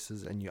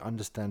choices and you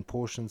understand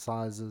portion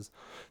sizes,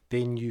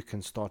 then you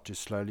can start to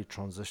slowly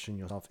transition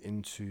yourself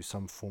into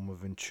some form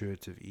of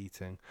intuitive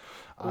eating.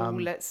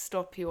 Let's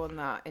stop you on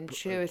that.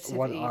 Intuitive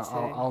eating.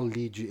 I'll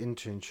lead you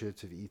into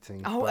intuitive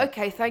eating. Oh,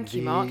 okay. Thank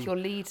you, Mark. You'll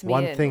lead me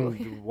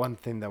One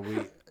thing that we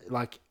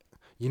like,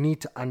 you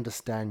need to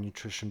understand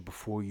nutrition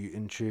before you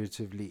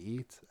intuitively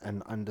eat,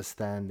 and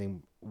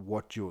understanding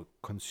what you're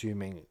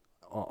consuming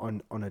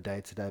on a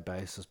day-to-day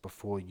basis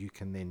before you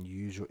can then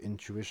use your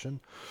intuition.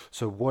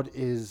 So what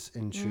is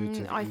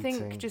intuitive I eating?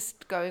 think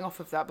just going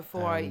off of that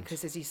before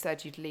because as you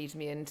said, you'd lead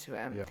me into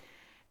it. Yeah.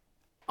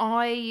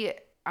 I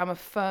I'm a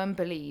firm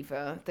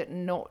believer that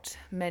not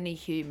many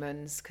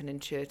humans can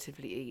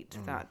intuitively eat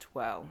that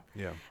well.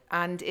 Yeah.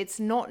 And it's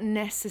not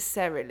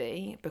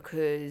necessarily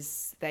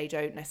because they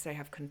don't necessarily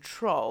have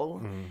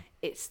control.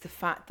 It's the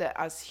fact that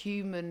as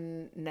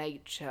human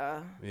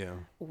nature, Yeah.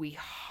 we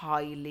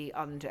highly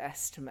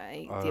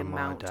underestimate the Oh, my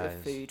amount of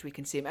days. food we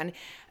consume. And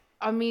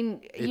I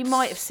mean, you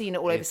might have seen it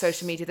all over It's-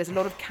 social media. There's a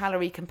lot of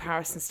calorie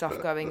comparison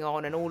stuff going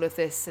on and all of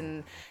this.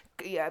 And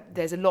yeah,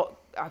 there's a lot,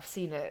 I've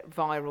seen it,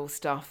 viral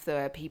stuff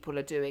where people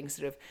are doing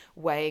sort of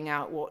weighing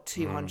out what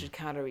 200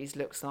 calories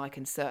looks like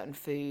in certain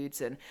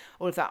foods and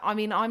all of that. I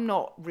mean, I'm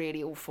not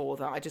really all for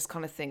that. I just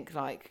kind of think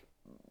like,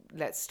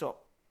 let's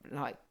stop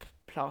like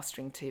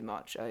plastering too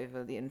much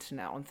over the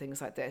internet on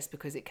things like this,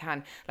 because it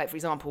can, like for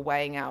example,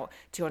 weighing out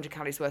 200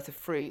 calories worth of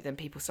fruit, then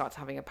people start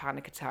having a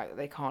panic attack that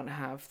they can't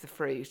have the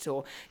fruit,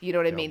 or you know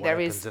what I mean. What There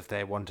happens is, if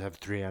they want to have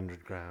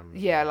 300 grams?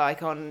 yeah,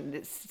 like on,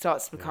 it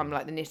starts to become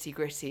like the nitty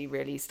gritty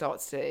really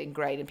starts to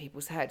ingrain in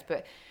people's head.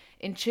 But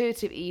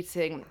intuitive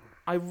eating,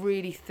 I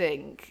really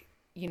think,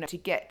 you know, to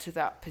get to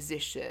that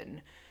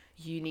position,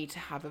 you need to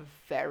have a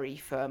very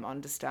firm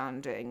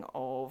understanding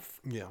of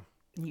Yeah.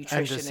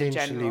 nutrition And in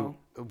essentially, general.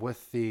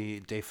 with the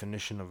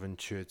definition of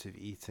intuitive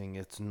eating,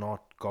 it's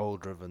not goal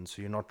driven.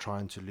 So you're not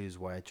trying to lose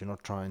weight, you're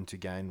not trying to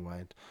gain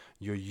weight.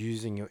 You're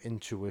using your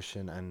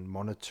intuition and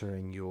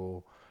monitoring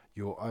your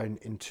own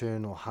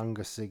internal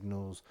hunger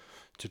signals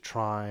to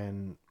try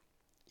and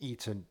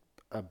eat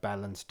a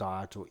balanced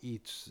diet or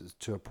eat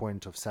to a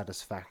point of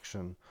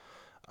satisfaction,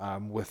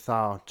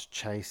 without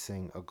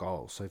chasing a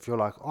goal. So if you're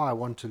like, oh, I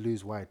want to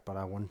lose weight, but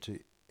I want to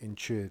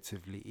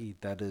intuitively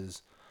eat, that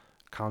is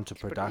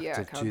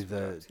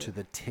counterproductive to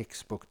the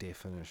textbook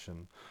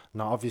definition.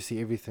 Now, obviously,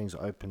 everything's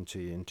open to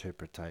your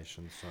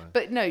interpretation. So,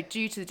 but no,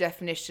 due to the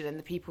definition and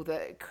the people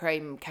that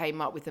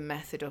came up with the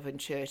method of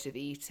intuitive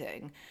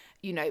eating,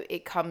 you know,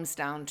 it comes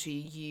down to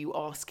you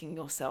asking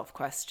yourself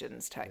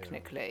questions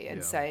technically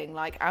and saying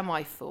like, am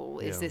I full?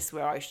 Is this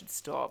where I should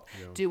stop?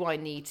 Do I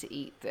need to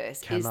eat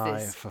this? can Is I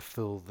this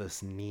fulfill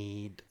this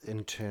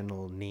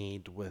internal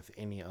need with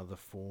any other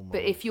form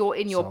But of if you're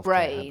in your self-care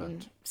brain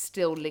habit?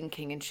 still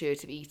linking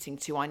intuitive eating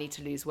to I need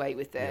to lose weight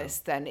with this,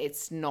 then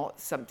it's not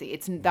something.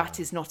 That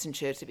is not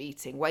intuitive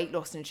eating. Weight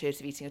loss and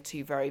intuitive eating are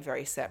two very,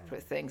 very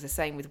separate things. The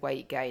same with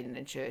weight gain and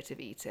intuitive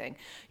eating.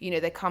 You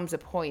know, there comes a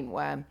point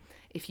where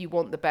if you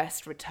want the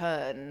best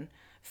return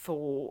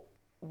for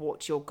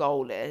what your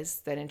goal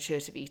is, then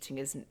intuitive eating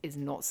is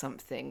not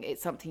something.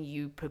 It's something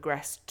you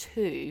progress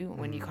to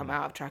when you come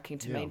out of tracking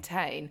to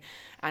maintain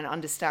and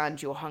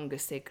understand your hunger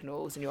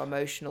signals and your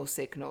emotional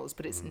signals.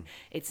 But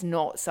it's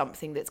not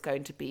something that's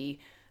going to be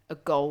a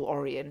goal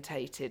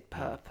orientated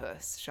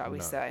purpose, shall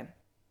we say?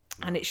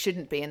 And it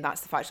shouldn't be. And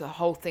that's the fact. So the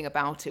whole thing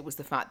about it was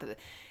the fact that,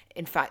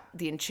 in fact,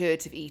 the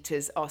intuitive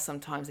eaters are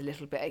sometimes a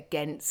little bit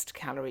against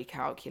calorie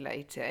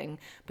calculating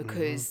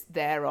because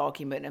their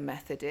argument and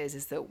method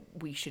is that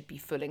we should be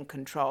full in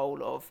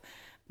control of,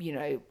 you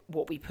know,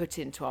 what we put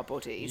into our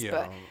bodies. Yeah,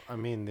 But I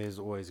mean, there's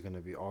always going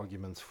to be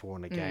arguments for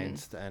and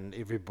against, and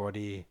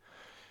everybody,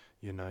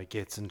 you know,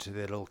 gets into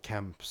their little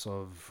camps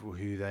of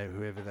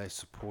whoever they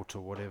support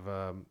or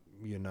whatever,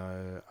 you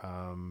know,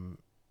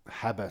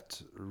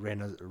 habit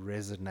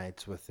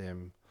resonates with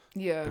them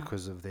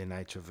because of their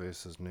nature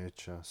versus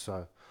nurture.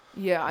 So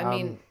yeah, I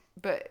mean,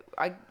 but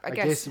I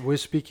guess we're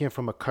speaking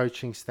from a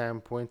coaching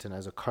standpoint, and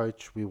as a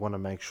coach, we want to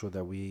make sure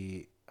that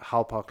we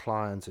help our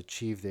clients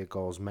achieve their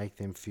goals, make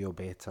them feel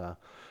better.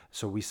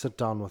 So we sit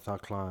down with our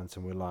clients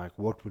and we're like,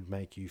 what would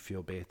make you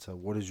feel better?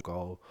 What is your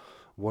goal?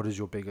 What is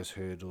your biggest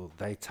hurdle?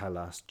 They tell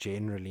us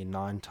generally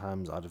 9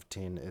 times out of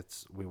 10,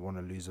 we want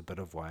to lose a bit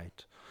of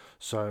weight.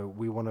 So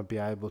we want to be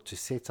able to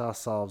set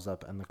ourselves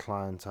up and the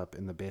client up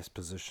in the best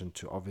position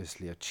to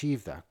obviously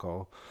achieve that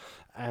goal.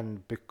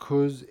 And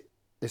because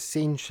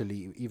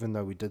essentially, even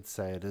though we did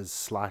say it is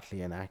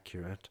slightly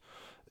inaccurate,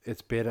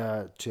 it's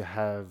better to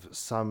have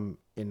some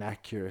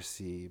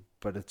inaccuracy,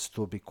 but it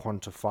still be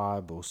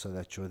quantifiable so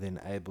that you're then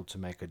able to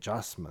make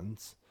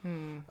adjustments.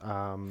 and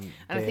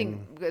I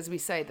think, as we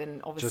say,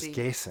 then obviously Just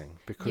guessing,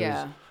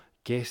 because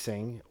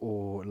guessing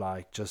or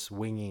like just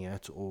winging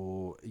it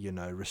or, you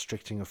know,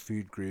 restricting a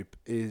food group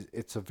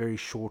it's a very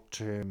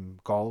short-term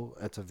goal.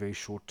 It's a very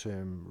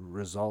short-term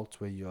result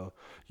where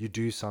you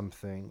do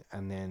something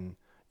and then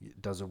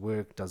does it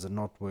work? Does it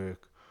not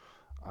work?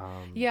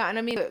 Yeah, and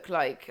I mean, look,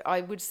 like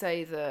I would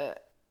say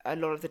that a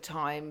lot of the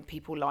time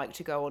people like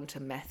to go on to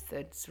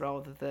methods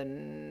rather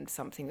than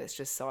something that's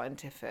just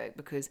scientific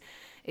because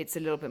it's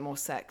a little bit more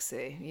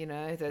sexy, you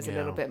know, there's a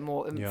little bit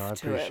more oomph I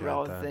to it appreciate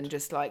rather than that.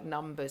 just like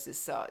numbers as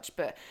such.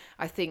 But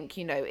I think,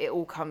 you know, it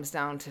all comes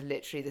down to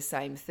literally the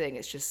same thing.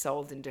 It's just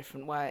solved in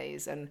different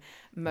ways. And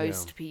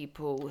most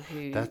people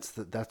who... That's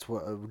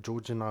what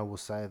George and I will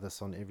say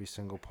this on every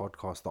single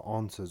podcast. The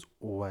answer is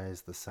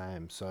always the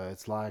same. So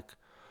it's like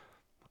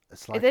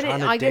then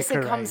trying to I guess it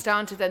decorate. comes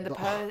down to then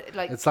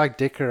It's like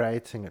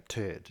decorating a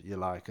turd. You're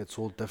like, it's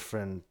all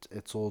different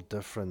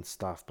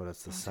stuff, but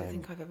it's the I same. don't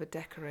think I've ever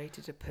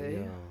decorated a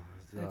poo.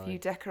 Yeah, Have you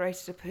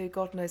decorated a poo?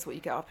 God knows what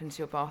you get up into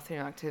your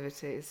bathroom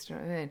activities. Do you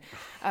know what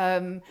I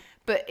mean?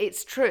 But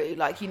it's true.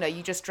 Like,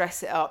 you just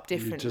dress it up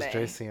differently. You're just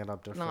dressing it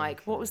up differently.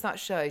 Like, what was that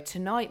show?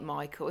 Tonight,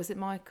 Michael. Is it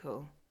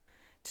Michael?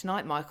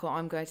 Tonight, Michael,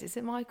 I'm going to... Is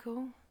it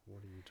Michael?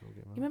 What are you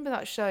talking about? You remember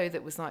that show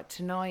that was like,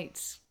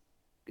 tonight...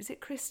 Is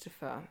it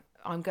Christopher?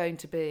 I'm going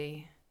to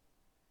be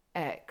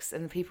X.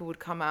 And the people would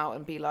come out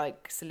and be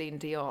like Celine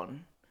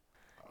Dion.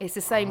 It's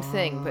the same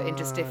thing, but in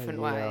just different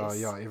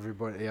ways. Yeah,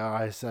 everybody. Yeah,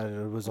 I said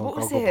it was on What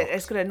was Gogglebox. it?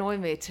 It's going to annoy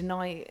me.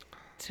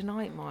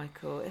 Tonight,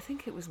 Michael. I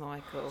think it was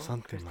Michael.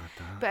 Something like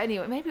that. But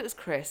anyway, maybe it was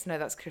Chris. No,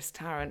 that's Chris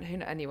Tarrant.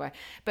 Anyway,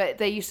 but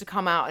they used to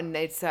come out and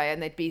they'd say,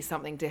 and they'd be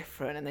something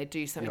different, and they'd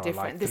do something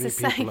different. Like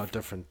three people are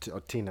different. Or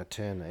Tina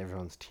Turner.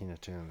 Everyone's Tina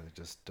Turner. They're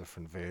just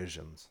different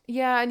versions.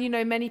 Yeah,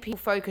 and many people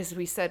focus, as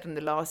we said in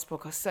the last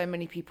podcast, so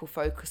many people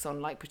focus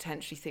on like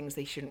potentially things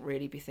they shouldn't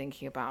really be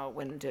thinking about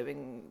when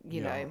doing,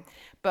 you know.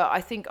 But I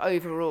think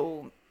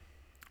overall,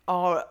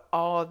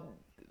 our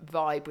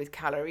vibe with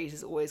calories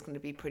is always going to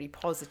be pretty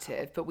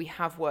positive, but we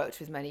have worked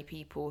with many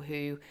people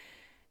who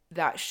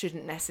that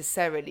shouldn't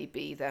necessarily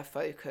be their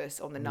focus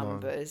on the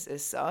numbers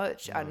as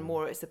such, and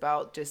more it's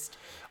about just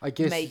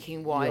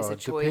making wiser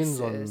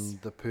choices. It depends on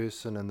the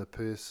person and the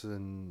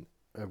person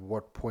at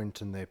what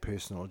point in their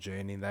personal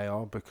journey they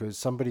are, because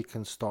somebody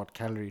can start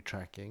calorie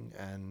tracking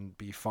and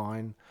be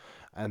fine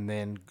and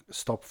then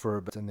stop for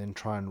a bit and then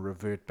try and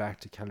revert back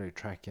to calorie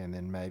tracking and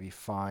then maybe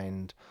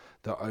find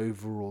the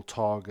overall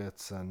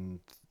targets and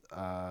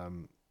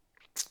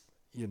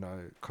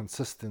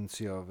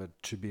consistency of it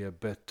to be a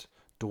bit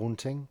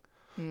daunting,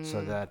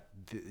 so that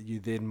you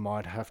then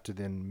might have to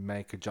then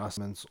make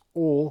adjustments,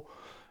 or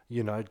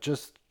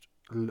just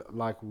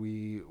like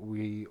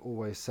we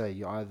always say,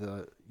 you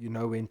either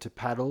when to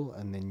paddle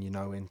and then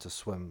when to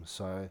swim.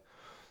 So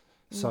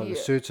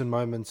certain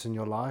moments in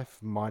your life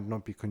might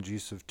not be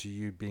conducive to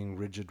you being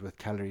rigid with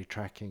calorie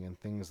tracking and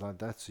things like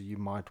that, so you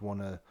might want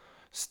to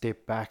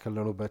step back a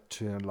little bit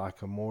to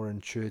like a more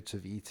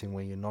intuitive eating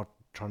where you're not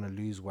trying to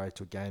lose weight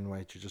or gain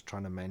weight, you're just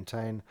trying to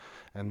maintain.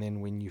 And then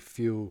when you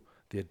feel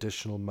the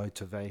additional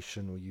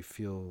motivation or you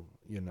feel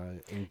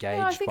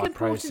engaged by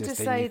process,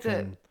 then you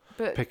can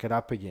pick it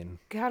up again.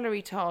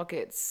 Calorie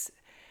targets,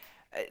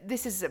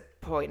 this is a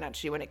point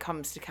actually when it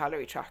comes to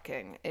calorie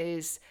tracking,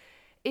 is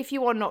if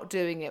you are not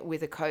doing it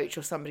with a coach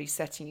or somebody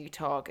setting you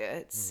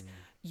targets,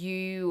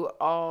 you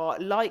are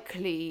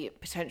likely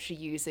potentially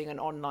using an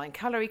online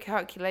calorie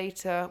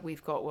calculator.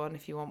 We've got one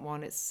if you want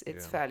one. It's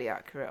fairly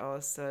accurate,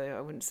 ours, so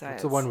I wouldn't say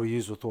it's the one we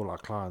use with all our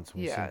clients.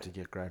 We seem to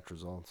get great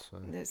results.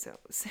 So.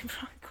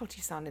 God,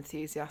 you sound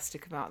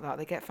enthusiastic about that.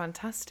 They get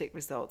fantastic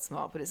results,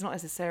 Mark, but it's not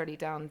necessarily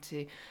down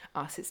to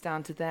us. It's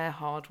down to their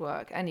hard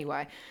work.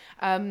 Anyway,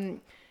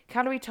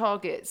 calorie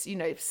targets,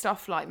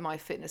 stuff like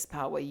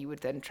MyFitnessPal, where you would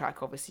then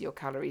track obviously your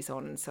calories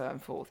on and so on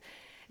and forth.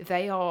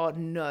 They are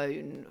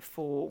known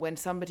for when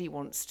somebody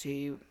wants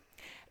to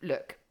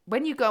look.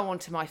 When you go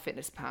onto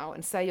MyFitnessPal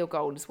and say your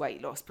goal is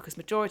weight loss, because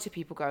majority of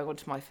people going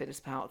onto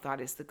MyFitnessPal, that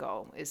is the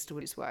goal, is to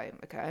lose weight,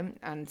 okay?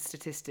 And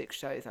statistics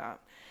show that.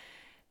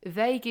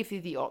 They give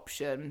you the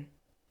option,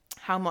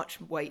 how much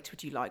weight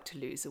would you like to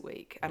lose a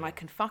week? And I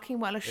can fucking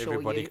well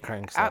assure you,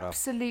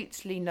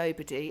 absolutely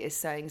nobody is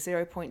saying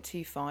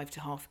 0.25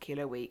 to half a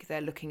kilo a week. They're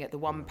looking at the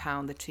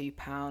 £1, the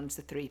 £2,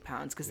 the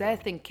 £3, because they're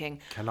thinking,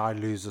 can I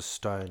lose a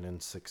stone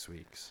in 6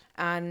 weeks?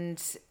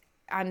 And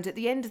at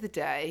the end of the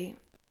day,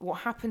 what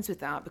happens with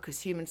that, because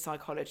human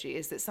psychology,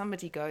 is that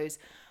somebody goes,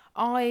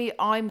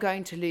 I'm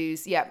going to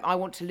lose, I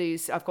want to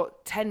lose, I've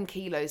got 10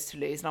 kilos to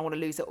lose and I want to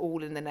lose it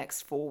all in the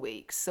next 4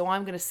 weeks. So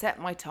I'm going to set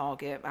my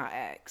target at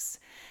X.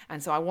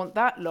 And so I want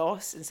that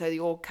loss. And so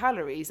your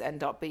calories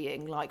end up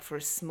being like for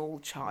a small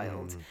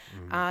child.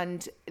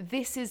 And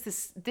this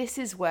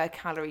is where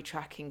calorie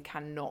tracking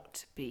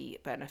cannot be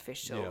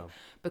beneficial.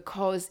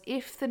 Because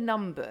if the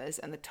numbers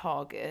and the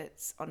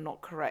targets are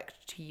not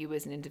correct to you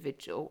as an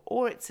individual,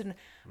 or it's a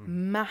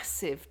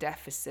massive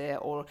deficit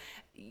or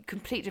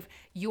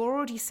you're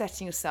already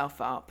setting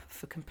yourself up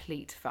for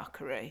complete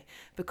fuckery,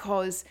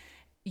 because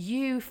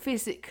you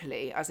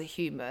physically as a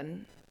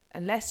human,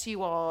 unless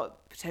you are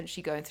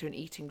potentially going through an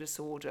eating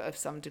disorder of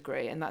some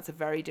degree, and that's a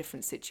very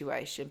different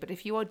situation, but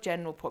if you are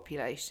general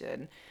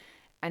population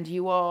and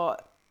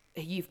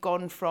you've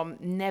gone from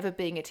never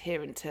being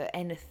adherent to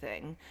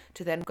anything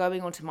to then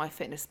going onto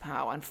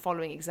MyFitnessPal and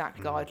following exact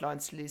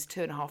guidelines to lose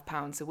 2.5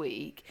 pounds a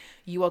week,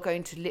 you are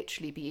going to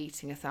literally be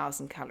eating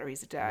 1,000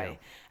 calories a day.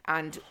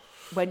 And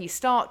when you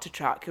start to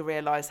track, you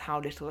realise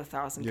how little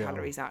 1,000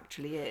 calories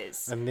actually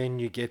is. And then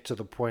you get to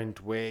the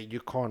point where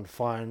you can't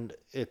find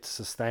it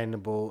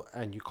sustainable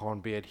and you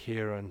can't be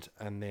adherent,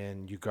 and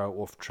then you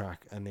go off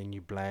track and then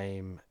you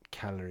blame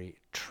calorie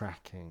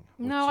tracking.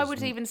 No, I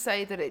would even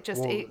say that it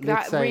just really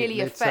let's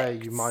affects. Say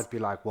you might be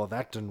like, well,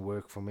 that didn't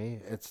work for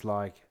me. It's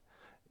like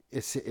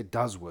it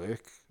does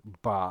work,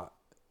 but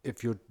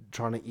if you're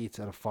trying to eat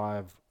at a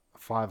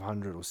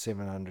 500 or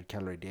 700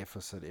 calorie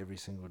deficit every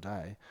single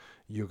day,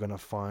 you're going to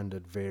find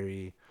it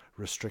very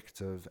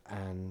restrictive.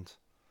 And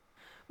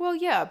well,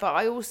 yeah, but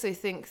I also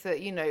think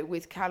that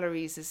with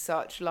calories as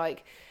such,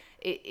 like,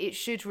 it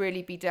should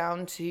really be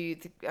down to,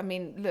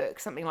 look,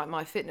 something like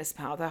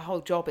MyFitnessPal, their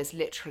whole job is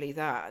literally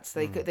that.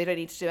 They don't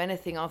need to do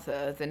anything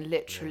other than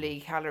literally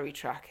calorie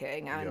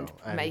tracking and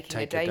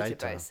making a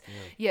database.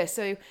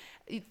 So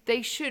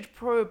they should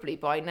probably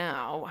by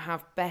now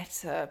have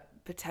better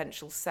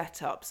potential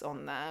setups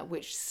on there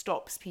which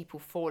stops people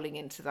falling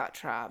into that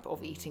trap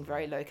of eating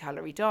very low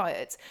calorie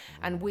diets.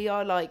 And we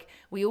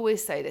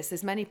always say this,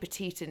 there's many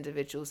petite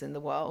individuals in the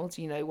world,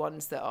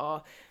 ones that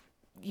are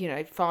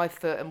 5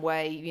 foot and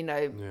weigh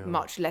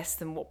much less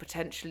than what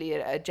potentially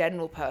a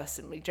general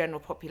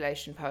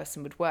population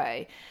person would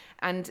weigh,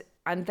 and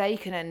they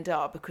can end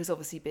up, because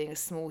obviously being a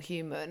small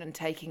human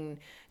and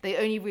they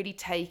only really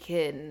take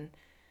in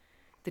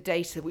the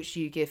data which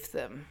you give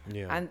them,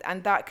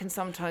 and that can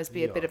sometimes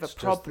be a bit of a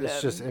problem.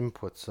 It's just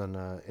inputs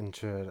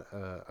into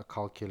a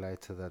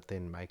calculator that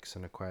then makes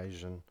an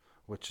equation,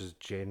 which is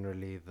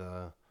generally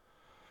I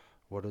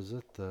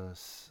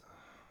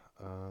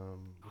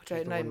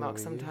don't know, Mark.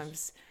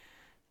 Sometimes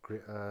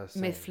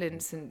Mifflin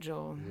St.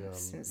 John,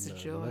 St.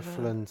 John,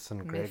 Mifflin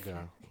St.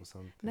 Gregor or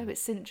something. No,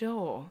 it's St.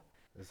 John.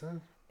 Is it?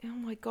 Oh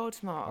my God,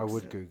 Mark! I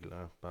would Google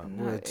it, but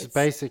it's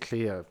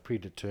basically a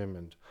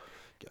predetermined.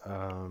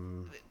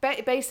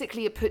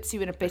 Basically, it puts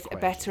you in a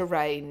better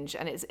range,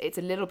 and it's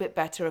a little bit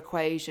better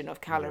equation of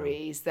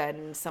calories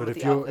than some of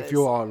the others. But if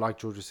you are, like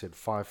Georgia said,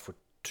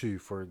 5'2",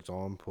 for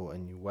example,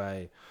 and you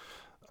weigh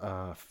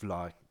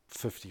like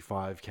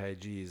 55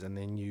 kgs, and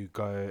then you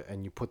go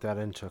and you put that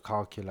into a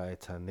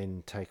calculator and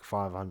then take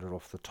 500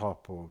 off the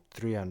top or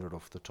 300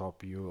 off the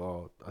top, you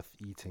are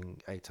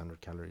eating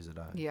 800 calories a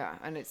day. Yeah,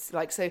 and it's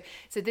like, so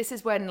this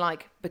is when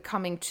like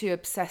becoming too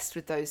obsessed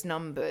with those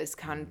numbers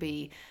can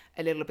be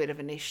a little bit of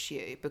an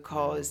issue,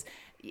 because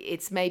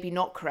it's maybe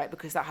not correct,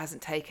 because that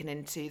hasn't taken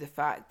into the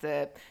fact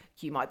that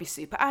you might be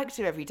super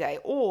active every day,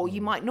 or you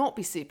might not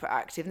be super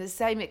active. And the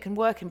same, it can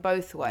work in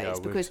both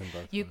ways, because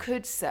you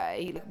could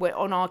say, like,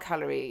 on our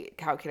calorie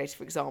calculator,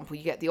 for example,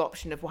 you get the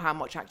option of, well, how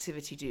much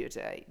activity do you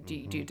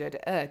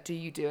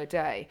do a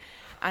day?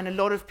 And a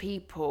lot of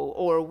people,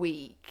 or a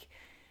week,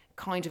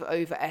 kind of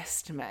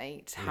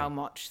overestimate how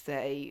much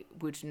they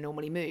would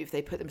normally move.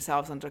 They put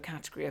themselves under a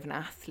category of an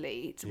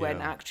athlete when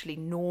actually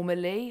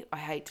normally, I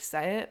hate to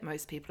say it,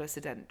 most people are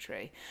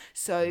sedentary.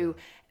 So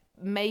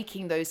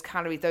making those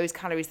calories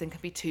then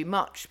can be too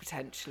much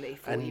potentially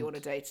for you on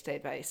a day-to-day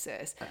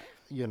basis.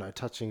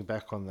 Touching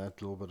back on that,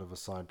 little bit of a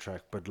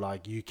sidetrack, but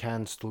like, you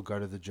can still go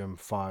to the gym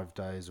 5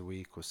 days a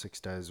week or 6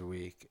 days a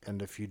week,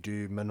 and if you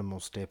do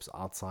minimal steps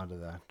outside of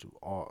that,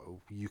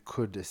 you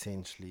could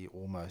essentially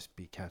almost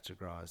be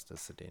categorized as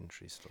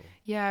sedentary still.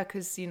 Yeah,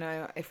 because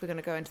if we're going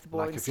to go into the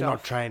boring stuff, if you're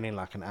not training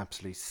like an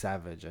absolute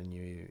savage and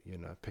you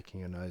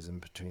picking your nose in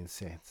between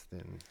sets,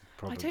 then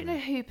probably. I don't know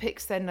who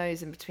picks their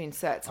nose in between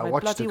sets. I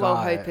bloody well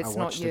hope it's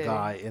not you. I watched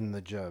a guy in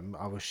the gym.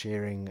 I was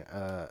sharing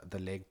the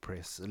leg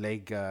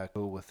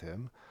pull with him.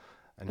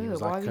 And he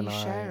was like, why were you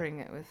sharing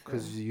it with him?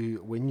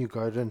 Because when you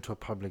go into a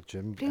public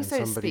gym, please and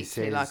don't somebody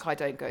speak to me like I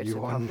don't go to a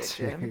public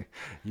gym.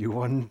 You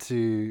want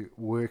to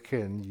work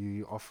in,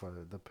 you offer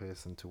the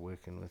person to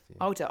work in with you.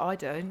 I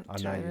don't.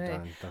 I know you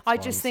don't. I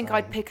just think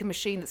I'd pick a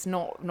machine that's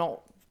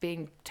not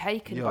being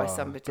taken by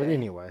somebody. But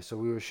anyway, so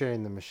we were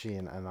sharing the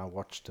machine, and I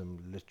watched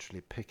him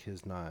literally pick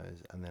his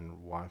nose and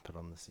then wipe it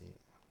on the seat.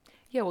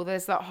 Yeah, well,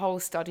 there's that whole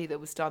study that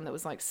was done that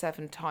was like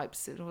 7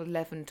 types or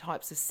 11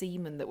 types of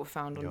semen that were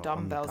found on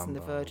dumbbells in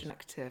the Virgin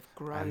Active.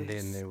 Gross. And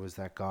then there was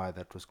that guy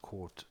that was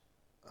caught.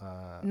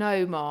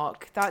 No,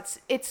 Mark,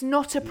 it's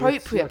not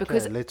appropriate,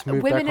 because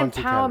women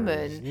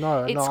empowerment.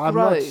 No,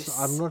 gross.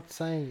 I'm not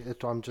saying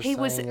it. I'm just saying he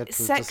was it was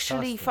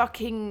sexually disgusting.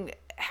 Fucking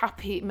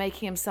happy,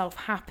 making himself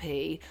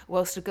happy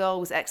whilst a girl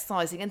was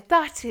exercising, and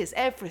that is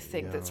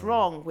everything that's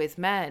wrong with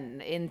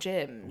men in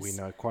gyms. We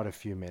know quite a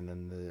few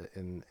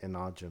men in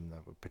our gym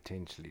that would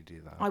potentially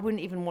do that. I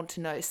wouldn't even want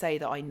to say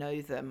that I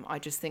know them. I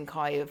just think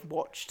I have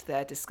watched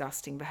their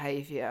disgusting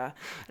behaviour.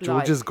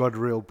 George has got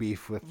real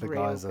beef with the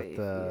guys at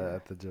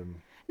the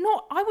gym.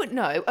 Not, I wouldn't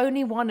know,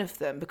 only one of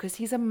them, because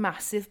he's a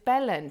massive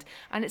bellend,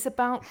 and it's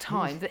about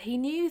time that he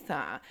knew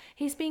that.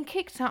 He's been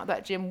kicked out of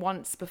that gym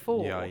once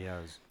before. Yeah,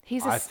 he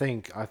has. I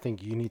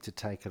think you need to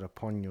take it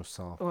upon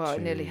yourself. Well,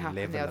 it nearly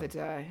happened the other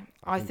day.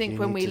 I think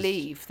when we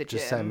leave the gym,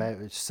 just say,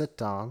 mate, sit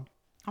down.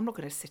 I'm not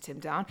going to sit him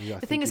down.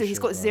 The thing is that he's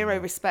got zero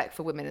respect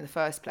for women in the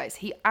first place.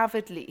 He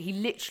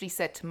literally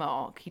said to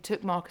Mark, he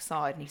took Mark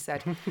aside and he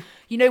said,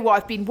 you know what,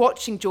 I've been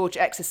watching George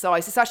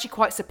exercise. It's actually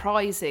quite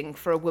surprising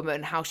for a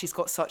woman how she's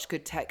got such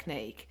good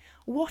technique.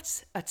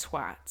 What a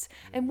twat.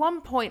 At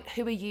one point,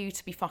 who are you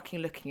to be fucking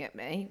looking at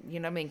me?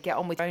 You know what I mean? Get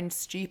on with your own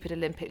stupid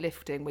Olympic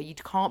lifting where you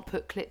can't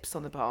put clips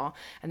on the bar,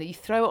 and then you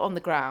throw it on the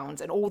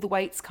ground and all the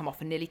weights come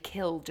off and nearly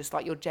kill just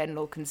like your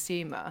general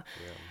consumer.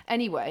 Yeah.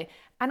 Anyway,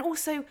 and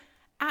also,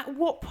 at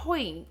what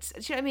point,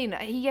 do you know what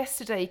I mean?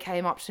 Yesterday he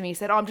came up to me, he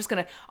said, I'm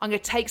going to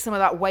take some of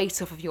that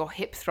weight off of your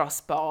hip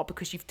thrust bar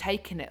because you've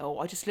taken it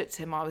all. I just looked at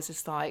him, I was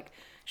just like,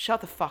 shut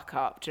the fuck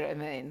up, do you know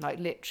what I mean? Like,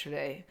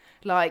 literally.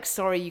 Like,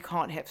 sorry you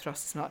can't hip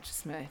thrust as much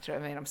as me, do you know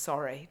what I mean? I'm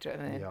sorry, do you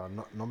know what I mean?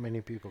 Yeah, not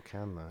many people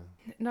can,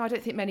 though. No, I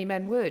don't think many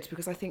men would,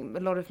 because I think a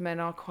lot of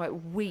men are quite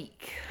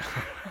weak.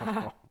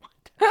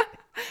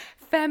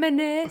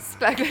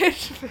 Feminist, like,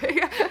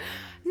 literally.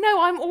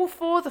 No, I'm all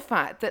for the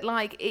fact that,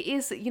 like, it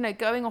is, you know,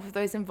 going off of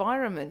those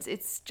environments,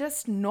 it's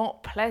just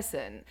not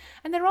pleasant.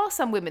 And there are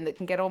some women that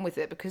can get on with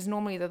it, because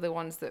normally they're the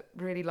ones that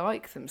really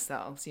like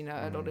themselves, you know,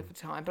 a lot of the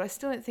time. But I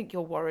still don't think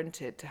you're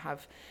warranted to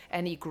have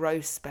any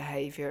gross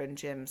behaviour in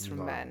gyms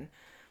from men.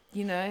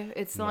 You know,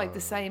 it's like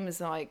the same as,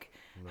 like,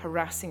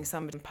 harassing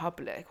somebody in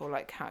public or,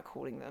 like,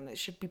 catcalling them. It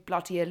should be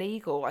bloody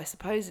illegal. I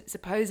suppose,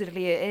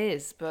 supposedly it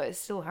is, but it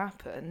still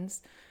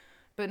happens.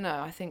 But no,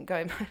 I think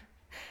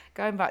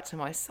going back to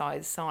my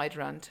side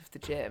rant of the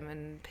gym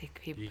and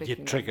people. You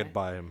get triggered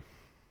by him.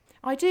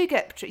 I do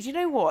get. You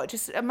know what?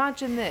 Just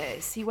imagine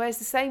this. He wears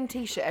the same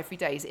T-shirt every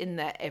day. He's in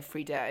there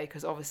every day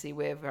because obviously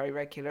we're very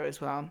regular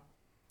as well.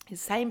 His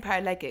same pair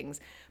of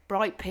leggings,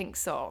 bright pink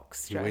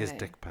socks. He wears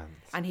dick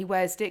pants. And he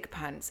wears dick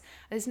pants.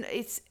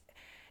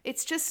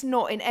 It's just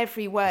not in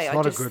every way. It's I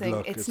not just a good think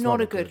look. it's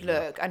not a good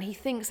look. And he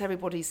thinks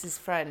everybody's his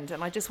friend.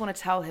 And I just want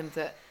to tell him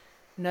that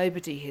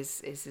nobody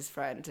is his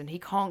friend, and he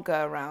can't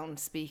go around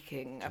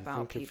speaking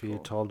about people. If you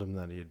told him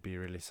that, he'd be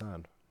really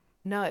sad.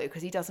 No,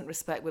 because he doesn't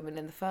respect women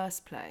in the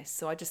first place.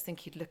 So I just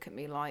think he'd look at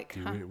me like,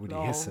 would he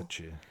hiss at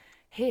you?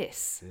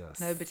 Hiss? Yes.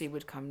 Nobody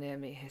would come near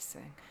me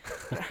hissing.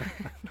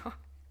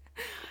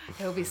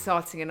 He'll be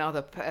starting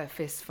another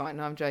fist fight.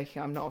 No, I'm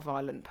joking. I'm not a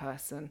violent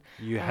person.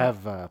 You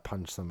have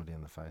punched somebody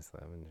in the face, though,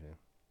 haven't you?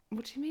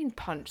 What do you mean,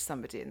 punch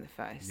somebody in the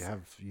face?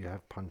 You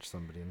have punched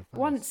somebody in the face.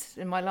 Once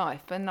in my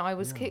life, and I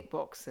was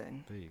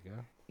kickboxing. There you go.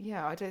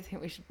 Yeah, I don't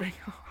think we should bring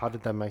up. How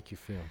did that make you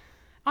feel?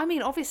 I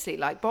mean, obviously,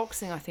 like,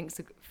 boxing, I think, is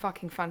a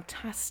fucking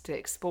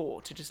fantastic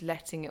sport to just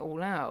letting it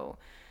all out.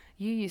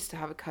 You used to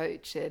have a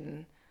coach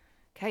in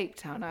Cape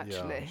Town,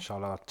 actually. Yeah,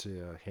 shout out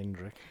to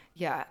Hendrik.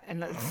 Yeah,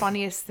 and the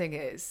funniest thing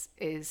is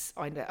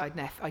I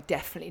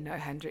definitely know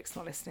Hendrik's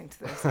not listening to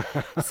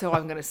this, so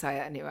I'm going to say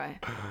it anyway.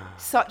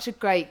 Such a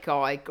great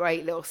guy,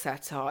 great little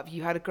setup.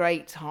 You had a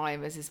great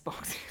time as his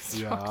boxing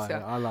instructor.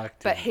 Yeah, I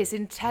liked it. But his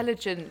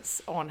intelligence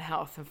on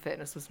health and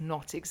fitness was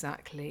not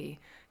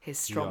exactly his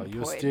strong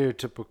your point.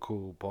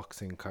 stereotypical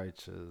boxing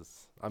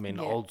coaches. I mean,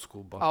 old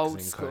school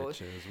boxing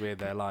coaches, where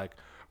they're like,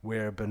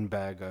 wear a bin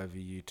bag over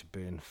you to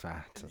burn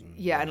fat.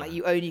 And like,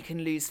 you only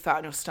can lose fat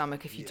on your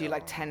stomach if you do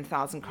like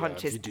 10,000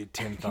 crunches. If you do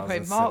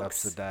 10,000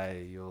 sit-ups a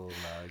day, you'll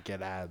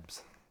get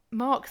abs.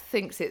 Mark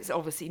thinks it's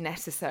obviously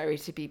necessary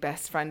to be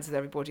best friends with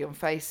everybody on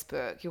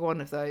Facebook. You're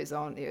one of those,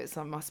 aren't you? It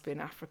must be an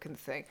African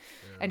thing.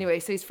 Yeah. Anyway,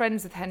 so he's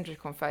friends with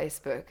Hendrik on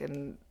Facebook,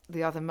 and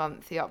the other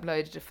month he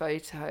uploaded a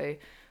photo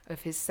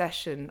of his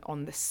session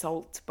on the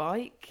salt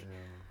bike. Yeah.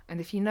 And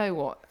if you know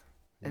what...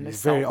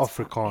 It's very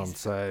Afrikaans,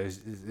 so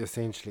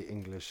essentially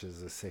English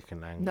is a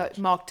second language.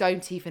 No, Mark,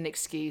 don't even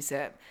excuse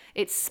it.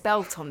 It's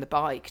spelt on the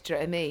bike, do you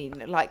know what I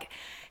mean? Like,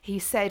 he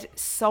said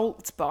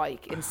salt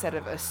bike instead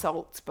of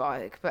assault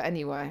bike. But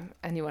anyway,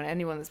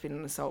 anyone that's been on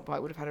an assault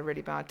bike would have had a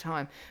really bad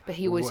time. But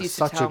he always used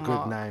to tell Mark... Such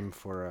a good name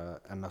for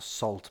an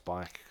assault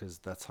bike, because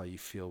that's how you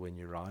feel when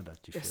you ride it.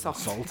 You feel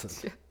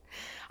assaulted.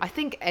 I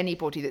think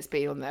anybody that's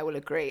been on there will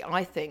agree.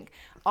 I think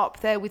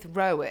up there with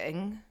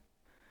rowing...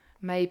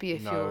 Maybe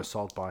if you're...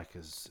 assault bike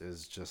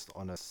is just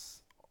on a...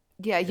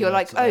 Yeah, you're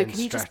like, can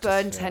you just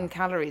burn 10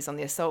 calories on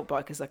the assault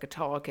bike as like a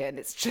target? And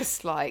it's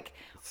just like,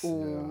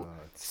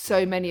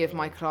 so many of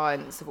my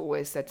clients have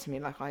always said to me,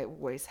 like, I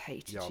always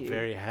hated you. Yeah,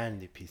 very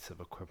handy piece of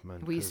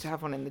equipment. We used to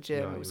have one in the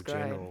gym. It was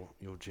great.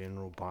 Your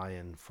general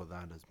buy-in for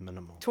that is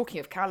minimal.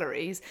 Talking of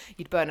calories,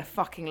 you'd burn a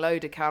fucking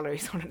load of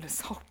calories on an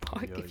assault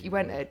bike if you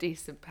went at a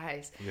decent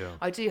pace. Yeah.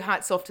 I do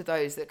hats off to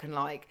those that can,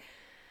 like...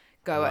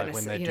 go like at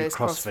when they do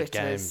CrossFit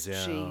games,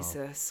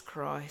 Jesus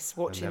Christ,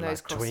 watching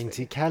those like CrossFit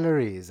 20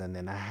 calories and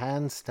then a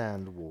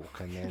handstand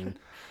walk and then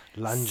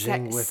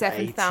lunging with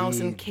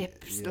 7,000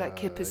 kippers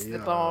to the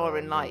bar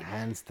and like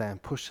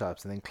handstand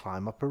push-ups and then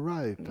climb up a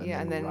rope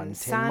and then run 10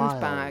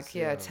 sandbag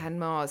miles. 10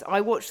 miles. I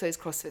watch those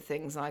CrossFit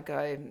things and I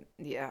go,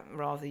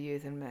 rather you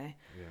than me.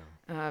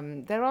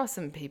 There are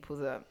some people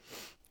that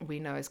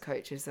we know as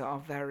coaches that are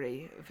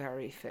very,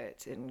 very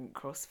fit in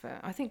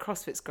CrossFit. I think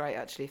CrossFit's great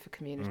actually for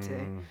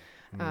community.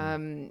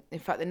 In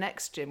fact, the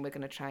next gym we're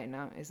going to train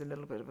at is a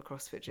little bit of a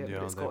CrossFit gym,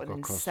 but it's got an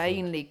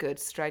insanely good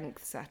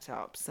strength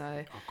setup. So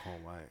I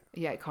can't wait.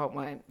 Yeah, I can't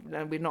wait.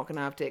 No, we're not going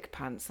to have dick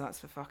pants, that's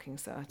for fucking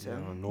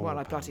certain. Well,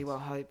 I bloody well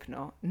hope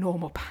not.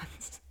 Normal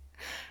pants.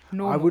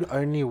 I would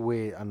only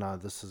wear, I know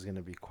this is going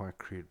to be quite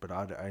crude, but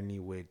I'd only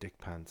wear dick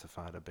pants if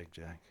I had a big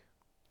jack.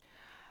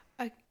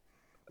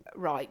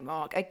 Right,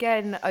 Mark.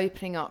 Again,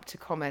 opening up to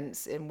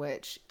comments in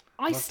which...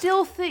 I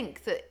still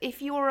think that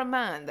if you're a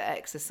man that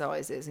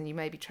exercises and you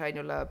maybe train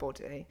your lower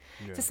body,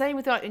 it's the same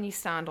with like when you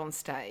stand on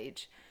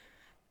stage.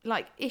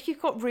 Like, if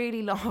you've got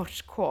really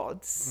large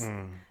quads,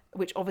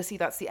 which obviously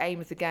that's the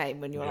aim of the game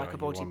when you're like a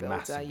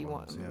bodybuilder, you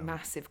want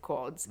massive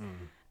quads.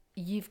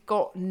 You've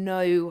got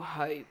no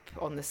hope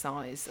on the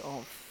size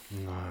of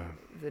No.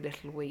 the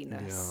little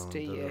wieners, do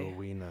the you? little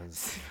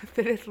wieners.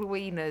 The little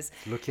wieners.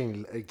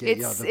 Looking the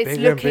It's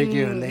bigger and bigger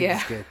your looking- legs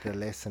yeah. get, the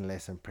less and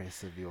less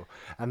impressive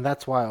and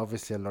that's why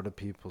obviously a lot of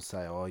people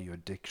say, oh, your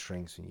dick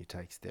shrinks when you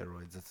take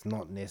steroids. It's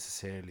not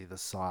necessarily the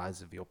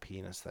size of your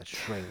penis that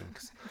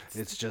shrinks.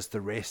 It's just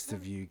the rest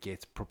of you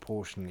gets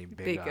proportionally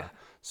bigger.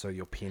 So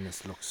your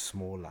penis looks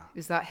smaller.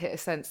 Does that hit a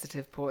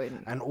sensitive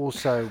point? And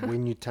also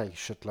when you take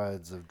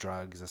shitloads of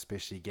drugs,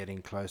 especially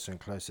getting closer and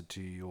closer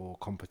to your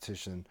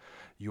competition,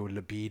 your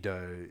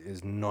libido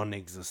is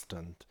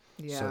non-existent.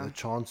 Yeah. So the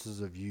chances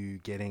of you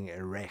getting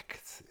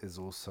erect is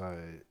also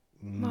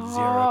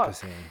Mark.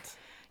 0%.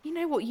 You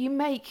know what? You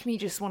make me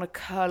just want to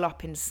curl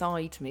up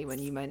inside me when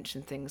you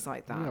mention things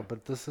like that. Yeah,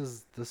 but this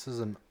is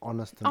an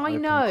honest and I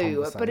open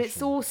know, but it's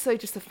conversation. also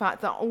just the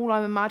fact that all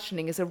I'm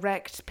imagining is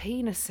erect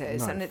penises,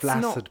 No, and it's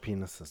flaccid not.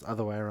 penises,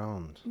 other way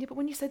around. Yeah, but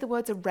when you say the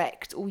words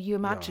erect, all you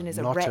imagine is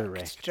not erect.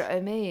 erect. Do you know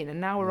what I mean?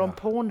 And now we're on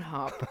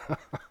Pornhub.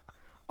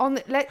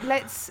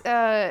 Let's.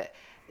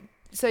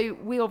 So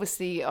we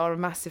obviously are a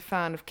massive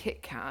fan of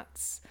Kit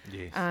Kats.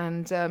 Yes.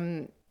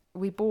 And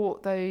we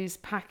bought those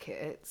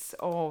packets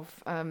of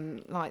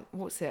like,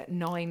 what's it,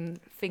 9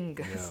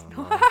 fingers.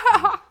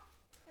 Yeah,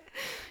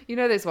 You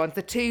know those ones,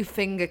 the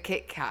 2-finger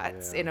Kit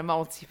Kats in a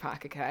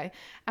multi-pack, okay?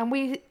 And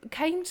we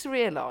came to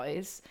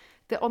realise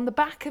that on the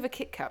back of a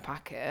Kit Kat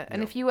packet,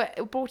 and if you were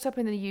brought up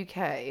in the UK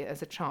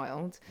as a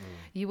child,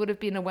 you would have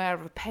been aware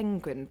of a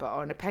penguin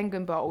bar, and a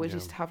penguin bar always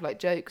used to have like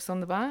jokes on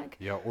the back.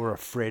 Yeah, or a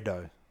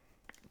Freddo.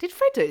 Did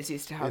Freddo's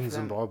used to have In them?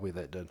 Zimbabwe,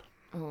 they did.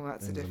 Oh,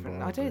 that's a in different.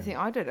 Zimbabwe.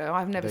 I don't know.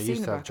 I've never They seen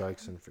used to them. have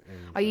jokes in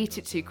I eat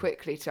it too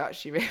quickly to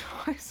actually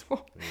realise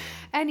what.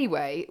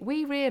 Anyway,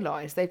 we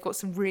realised they've got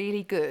some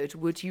really good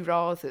would you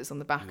rathers on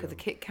the back of the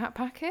Kit Kat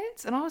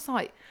packets, and I was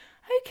like,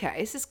 okay,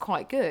 this is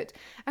quite good.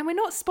 And we're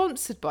not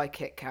sponsored by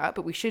Kit Kat,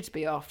 but we should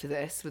be after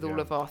this with all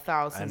of our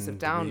thousands of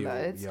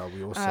downloads.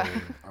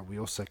 We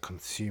also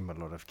consume a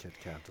lot of Kit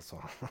Kat as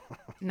well.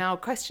 Now,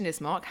 question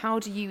is, Mark, how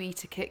do you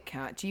eat a Kit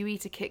Kat? Do you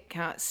eat a Kit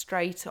Kat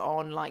straight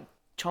on, like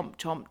chomp,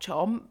 chomp,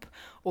 chomp,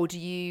 or do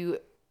you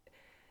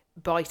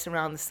bite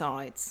around the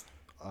sides?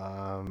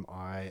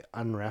 I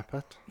unwrap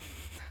it,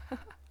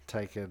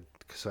 take it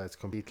so it's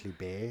completely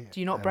bare. Do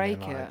you not and break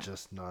then it?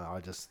 I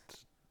just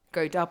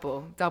Go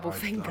double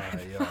finger.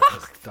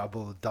 just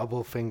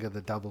double finger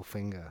the double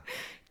finger.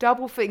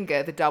 Double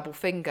finger the double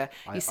finger.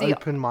 I You see,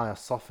 open my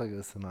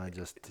esophagus and I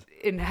just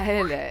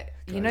inhale it.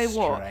 go You know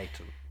what? straight.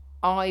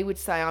 I would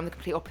say I'm the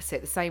complete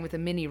opposite. The same with a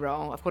mini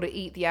roll. I've got to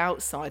eat the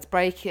outsides,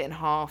 break it in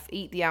half,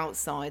 eat the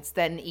outsides,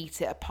 then eat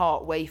it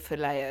apart, wafer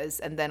layers,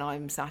 and then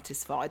I'm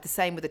satisfied. The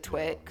same with the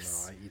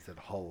Twix. No, I eat it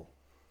whole.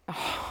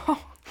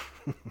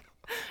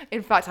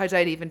 In fact, I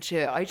don't even chew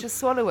it. I just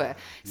swallow it.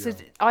 So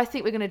I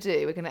think we're going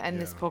to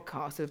end this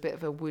podcast with a bit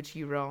of a would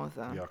you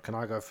rather. Yeah, can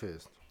I go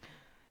first?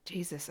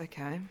 Jesus,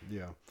 okay.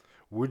 Yeah.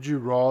 Would you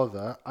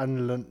rather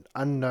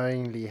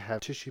unknowingly have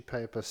tissue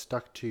paper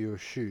stuck to your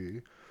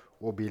shoe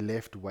or be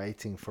left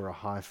waiting for a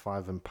high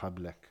five in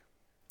public?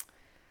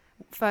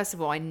 First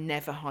of all, I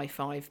never high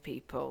five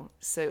people.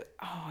 So,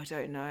 I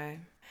don't know.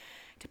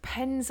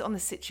 Depends on the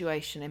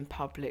situation in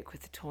public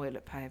with the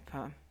toilet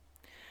paper.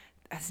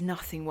 There's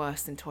nothing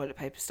worse than toilet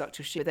paper stuck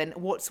to your shoe. Then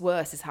what's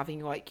worse is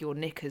having like your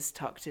knickers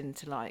tucked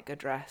into like a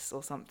dress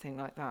or something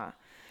like that.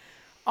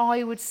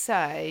 I would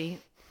say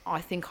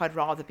I think I'd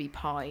rather be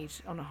pied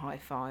on a high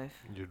five.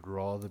 You'd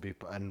rather be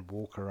and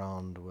walk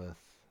around with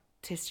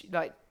Tissue.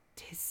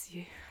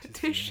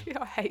 Tissue.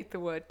 I hate the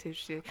word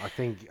tissue. I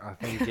think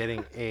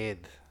getting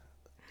aired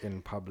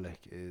in public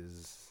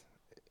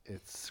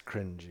it's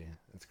cringy.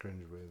 It's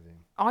cringeworthy.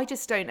 I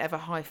just don't ever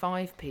high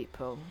five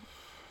people.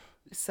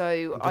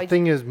 So The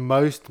thing is,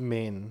 most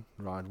men,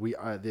 right?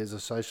 There's a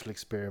social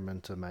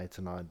experiment a mate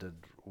and I did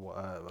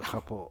a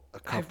couple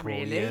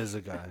really? years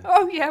ago.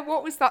 Oh yeah,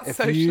 what was that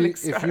social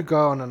experiment? If you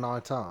go on a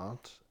night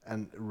out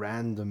and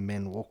random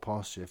men walk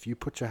past you, if you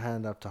put your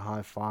hand up to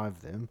high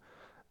five them,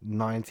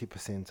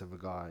 90% of a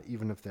guy,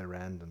 even if they're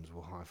randoms,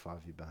 will high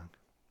five you back.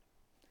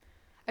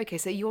 Okay,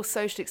 so your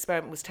social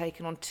experiment was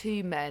taken on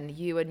 2 men,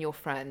 you and your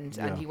friend,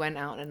 and you went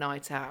out on a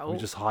night out. We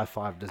just high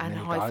fived as And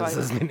many high-fived- guys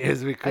as many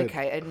as we could.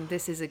 Okay, and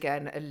this is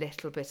again a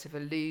little bit of a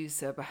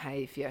loser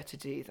behaviour to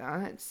do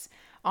that.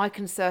 I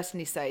can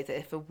certainly say that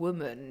if a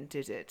woman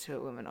did it to a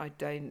woman, I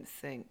don't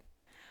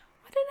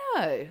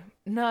know.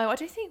 No, I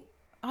don't think.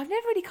 I've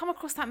never really come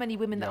across that many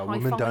women that high five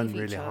each other. Women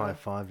don't really high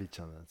five each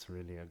other. It's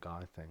really a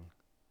guy thing.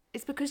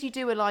 It's because you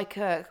do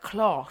a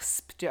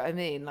clasp, do you know what I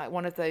mean? Like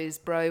one of those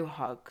bro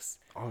hugs.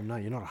 Oh no,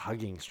 you're not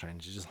hugging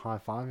strangers, you're just high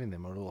fiving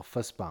them, or a little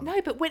fist bump.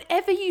 No, but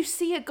whenever you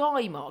see a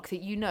guy, Mark,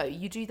 that you know,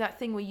 you do that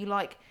thing where you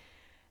like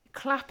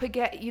clap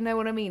again, you know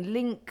what I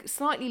mean?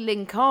 Slightly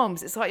link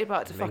arms. It's like you're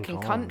about to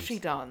fucking country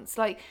dance.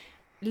 Like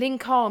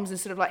link arms and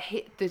sort of like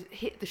hit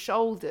the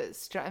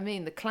shoulders. Do you know what I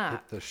mean? The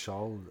clap. Hit the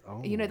shoulder.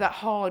 Oh. You know, that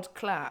hard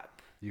clap.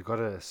 You got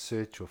to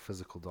assert your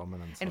physical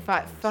dominance. In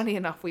fact, funny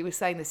enough, we were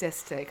saying this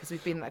yesterday because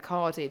we've been at a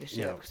car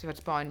dealership because we've had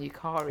to buy a new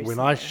car recently. When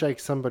I shake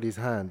somebody's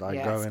hand, I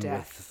go in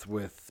death.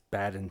 with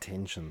bad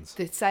intentions.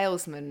 The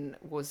salesman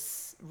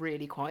was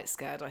really quite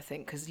scared, I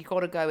think, because you got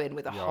to go in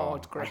with a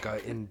hard grip. I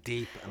go in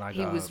deep and I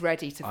He was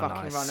ready to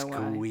fucking run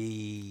away.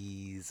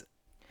 Squeeze.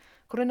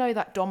 Got to know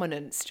that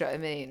dominance, do you know what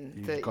I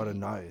mean? You've got to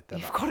know.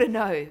 You've got to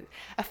know.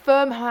 A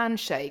firm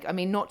handshake, I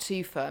mean, not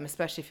too firm,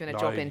 especially if you're in a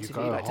job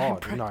interview. Go like,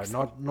 hard.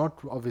 don't not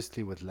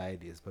obviously with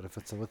ladies, but if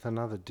it's with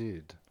another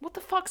dude. What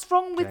the fuck's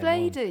wrong with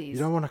ladies? You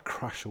don't want to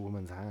crush a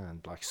woman's hand,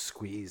 like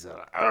squeeze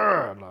her,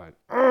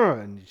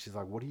 and she's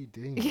like, what are you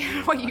doing?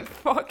 Yeah, what you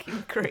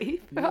fucking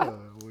creep. Yeah,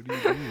 what are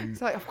you doing?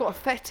 It's like, I've got a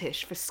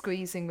fetish for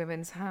squeezing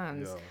women's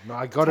hands. Yeah. No,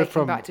 I got it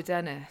from... back to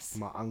Dennis.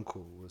 My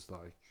uncle was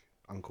like...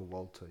 Uncle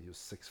Walter, he was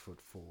 6'4",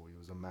 he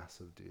was a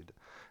massive dude,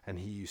 and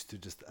he used to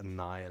just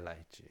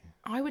annihilate you.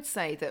 I would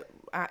say that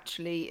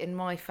actually in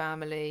my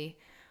family,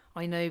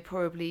 I know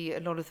probably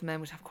a lot of the men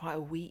would have quite a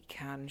weak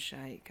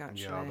handshake,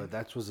 actually. Yeah, but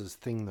that was his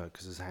thing though,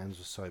 because his hands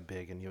were so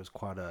big and he was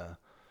quite a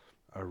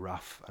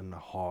rough and a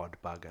hard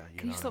bugger.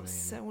 Can you stop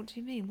saying, what do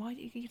you mean? Why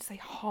do you say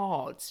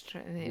hard?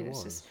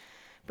 It's just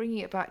bringing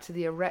it back to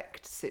the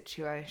erect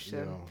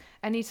situation. Yeah.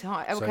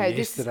 Anytime. Okay, so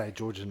yesterday,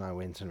 George and I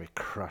went and we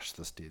crushed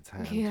this dude's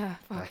hand. Yeah,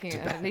 fucking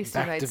at least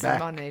we made some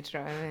money, do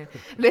you know what I mean?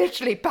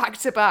 Literally back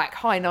to back.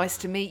 Hi, nice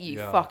to meet you.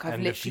 Yeah. Fuck,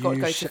 I've literally got to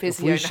go to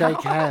physio now. If we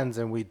shake hands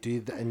and we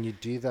do and you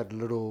do that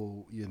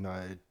little,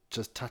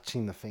 just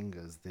touching the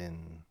fingers,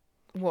 then...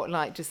 What,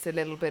 like just a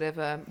little bit of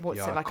a,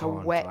 a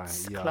wet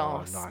clasp?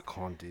 No, I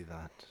can't do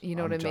that. You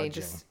know what I mean?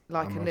 Just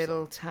like a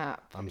little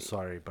tap. I'm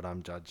sorry, but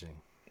I'm judging.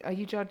 Are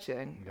you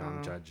judging? Yeah,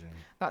 I'm judging.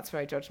 That's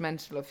very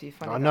judgmental of you.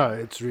 I know,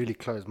 it's really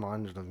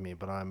close-minded of me,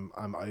 but I'm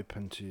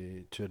open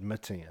to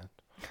admitting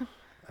it.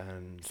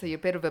 And so you're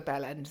a bit of a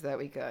bell end. There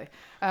we go.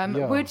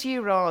 Would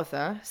you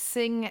rather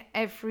sing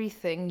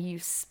everything you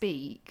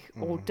speak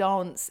or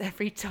dance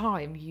every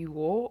time you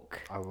walk?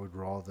 I would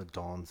rather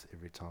dance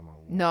every time I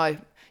walk. No.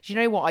 Do you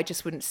know what? I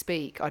just wouldn't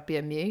speak. I'd be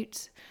a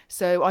mute.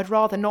 So I'd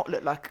rather not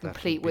look like a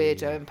complete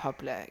weirdo in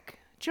public.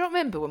 Do you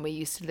remember when we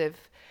used to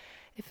live...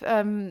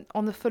 on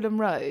the Fulham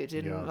Road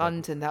in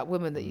London, that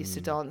woman that used to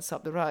dance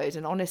up the road,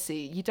 and honestly,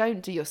 you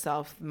don't do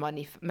yourself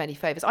many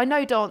favours. I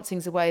know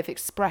dancing's a way of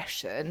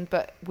expression,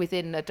 but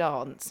within a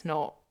dance,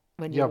 not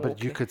when you're walking.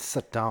 But you could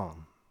sit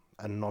down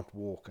and not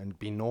walk and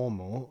be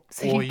normal,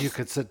 or you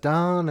could sit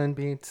down and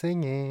be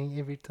singing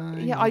every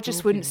time. Yeah, I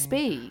just wouldn't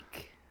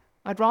speak.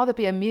 I'd rather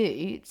be a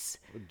mute.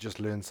 Just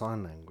learn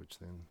sign language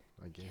then,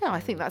 I guess. Yeah,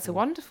 I think that's a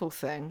wonderful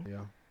thing.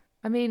 Yeah.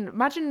 I mean,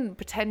 imagine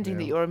pretending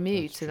that you're a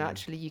mute and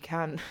actually you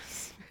can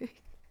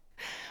speak.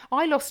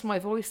 I lost my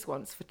voice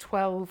once for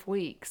 12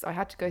 weeks. I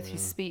had to go through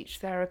speech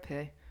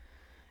therapy.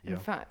 In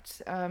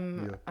fact, I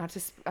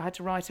had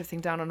to write everything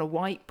down on a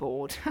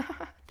whiteboard,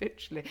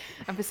 literally.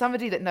 And for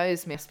somebody that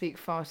knows me, I speak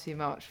far too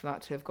much for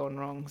that to have gone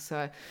wrong.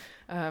 So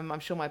I'm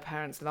sure my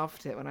parents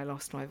loved it when I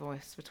lost my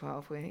voice for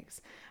 12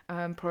 weeks.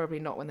 Probably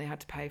not when they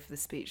had to pay for the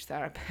speech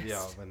therapist.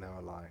 Yeah, when they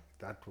were like,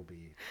 that will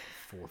be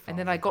 £4,000. And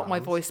then I got my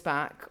voice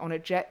back on a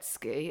jet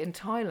ski in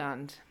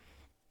Thailand.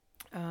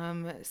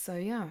 So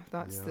yeah,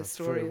 that's the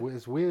story.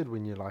 It's weird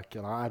when you're like,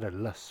 I had a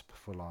lisp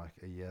for like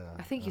a year.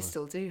 I think you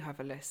still do have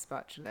a lisp,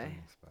 actually.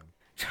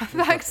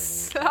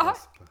 Thanks,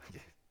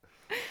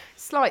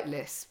 slight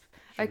lisp.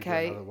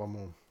 Okay. One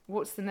more.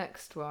 What's the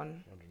next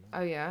one?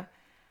 Oh yeah.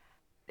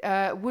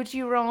 Would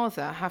you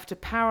rather have to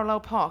parallel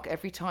park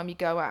every time you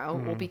go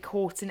out, or be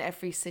caught in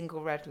every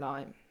single red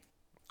light?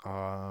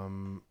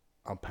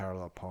 I'll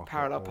parallel park.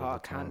 Parallel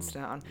park, hands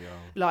down. Yeah.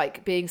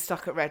 Like being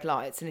stuck at red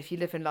lights. And if you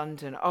live in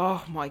London,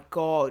 oh my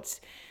God.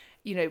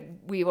 You know,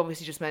 we've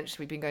obviously just mentioned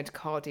we've been going to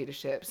car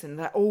dealerships, and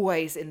they're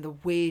always in the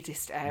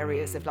weirdest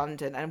areas of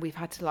London. And we've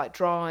had to like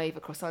drive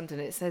across London.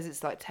 It says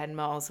it's like 10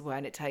 miles away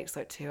and it takes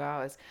like 2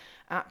 hours.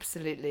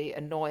 Absolutely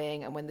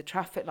annoying. And when the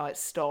traffic light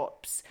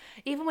stops,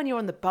 even when you're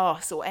on the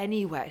bus or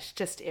anywhere, it's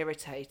just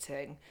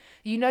irritating.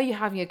 You know you're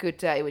having a good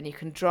day when you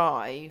can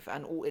drive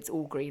and it's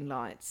all green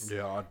lights.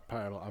 Yeah,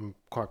 I'm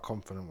quite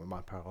confident with my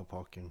parallel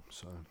parking.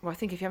 So. Well, I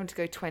think if you're having to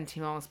go 20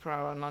 miles per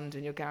hour in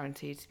London, you're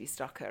guaranteed to be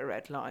stuck at a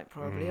red light,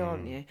 probably,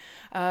 aren't you?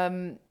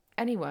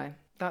 Anyway,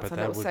 that's a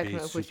little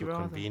segment of Would You Rather.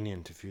 But that would be super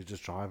convenient if you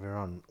just drive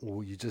around,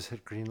 or you just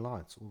hit green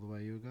lights all the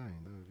way you're going.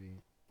 That would be...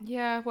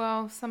 Yeah,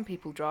 well, some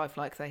people drive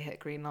like they hit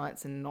green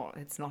lights and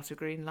it's not a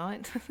green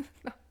light.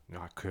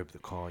 I curbed the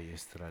car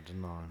yesterday,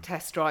 didn't I?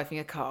 Test driving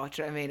a car,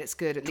 do you know what I mean? It's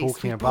good. At least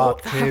talking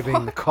about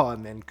curbing the car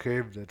and then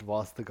curbed it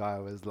whilst the guy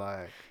was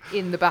like...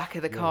 in the back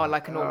of the car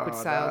like an awkward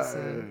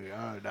salesman.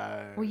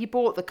 No. Well, you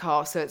bought the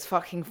car, so it's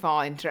fucking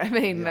fine, do you know what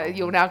I mean? Yeah.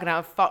 You're now going to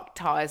have fucked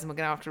tyres and we're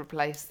going to have to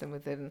replace them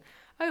within...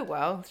 Oh,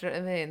 well, do you know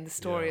what I mean? The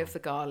story of the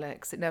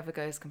garlics. It never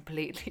goes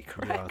completely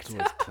correct.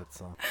 Yeah, it's always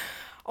tits on.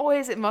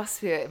 Always, it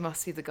must be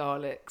the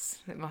garlics.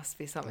 It must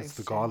be something. It's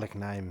the garlic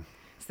name.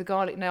 It's the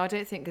garlic. No, I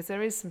don't think, because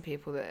there is some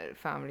people that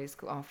families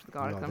go after the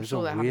garlic. I'm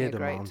sure they're having a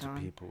great time. There's a weird amount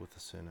of people with the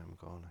surname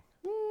garlic.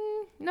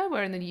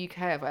 Nowhere in the UK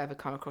have I ever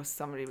come across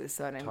somebody with the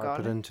surname garlic.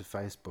 Type it into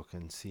Facebook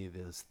and see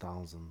there's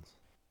thousands.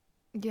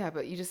 Yeah,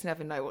 but you just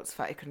never know what's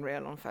fake and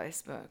real on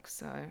Facebook.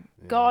 So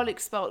garlic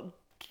spelled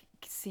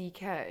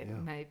CK,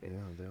 maybe.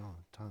 Yeah, there are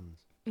tons.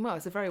 Well,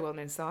 it's a very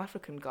well-known South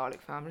African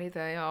garlic family.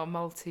 They are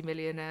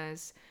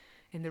multi-millionaires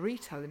in the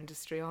retail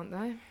industry, aren't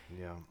they?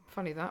 Yeah.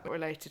 Funny that,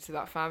 related to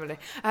that family.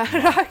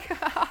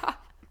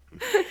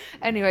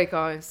 Anyway,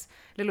 guys,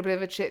 a little bit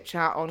of a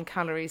chit-chat on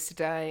calories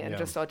today and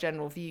just our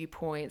general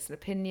viewpoints and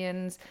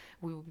opinions.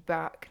 We will be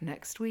back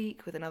next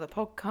week with another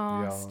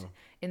podcast. Yeah.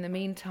 In the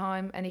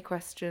meantime, any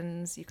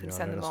questions, you can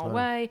send them let us our know.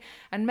 way.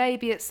 And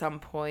maybe at some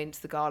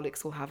point, the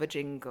Garlics will have a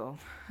jingle.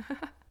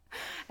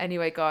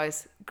 Anyway,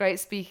 guys, great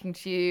speaking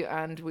to you,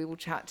 and we will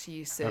chat to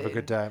you soon. Have a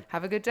good day.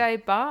 Have a good day.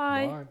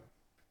 Bye. Bye.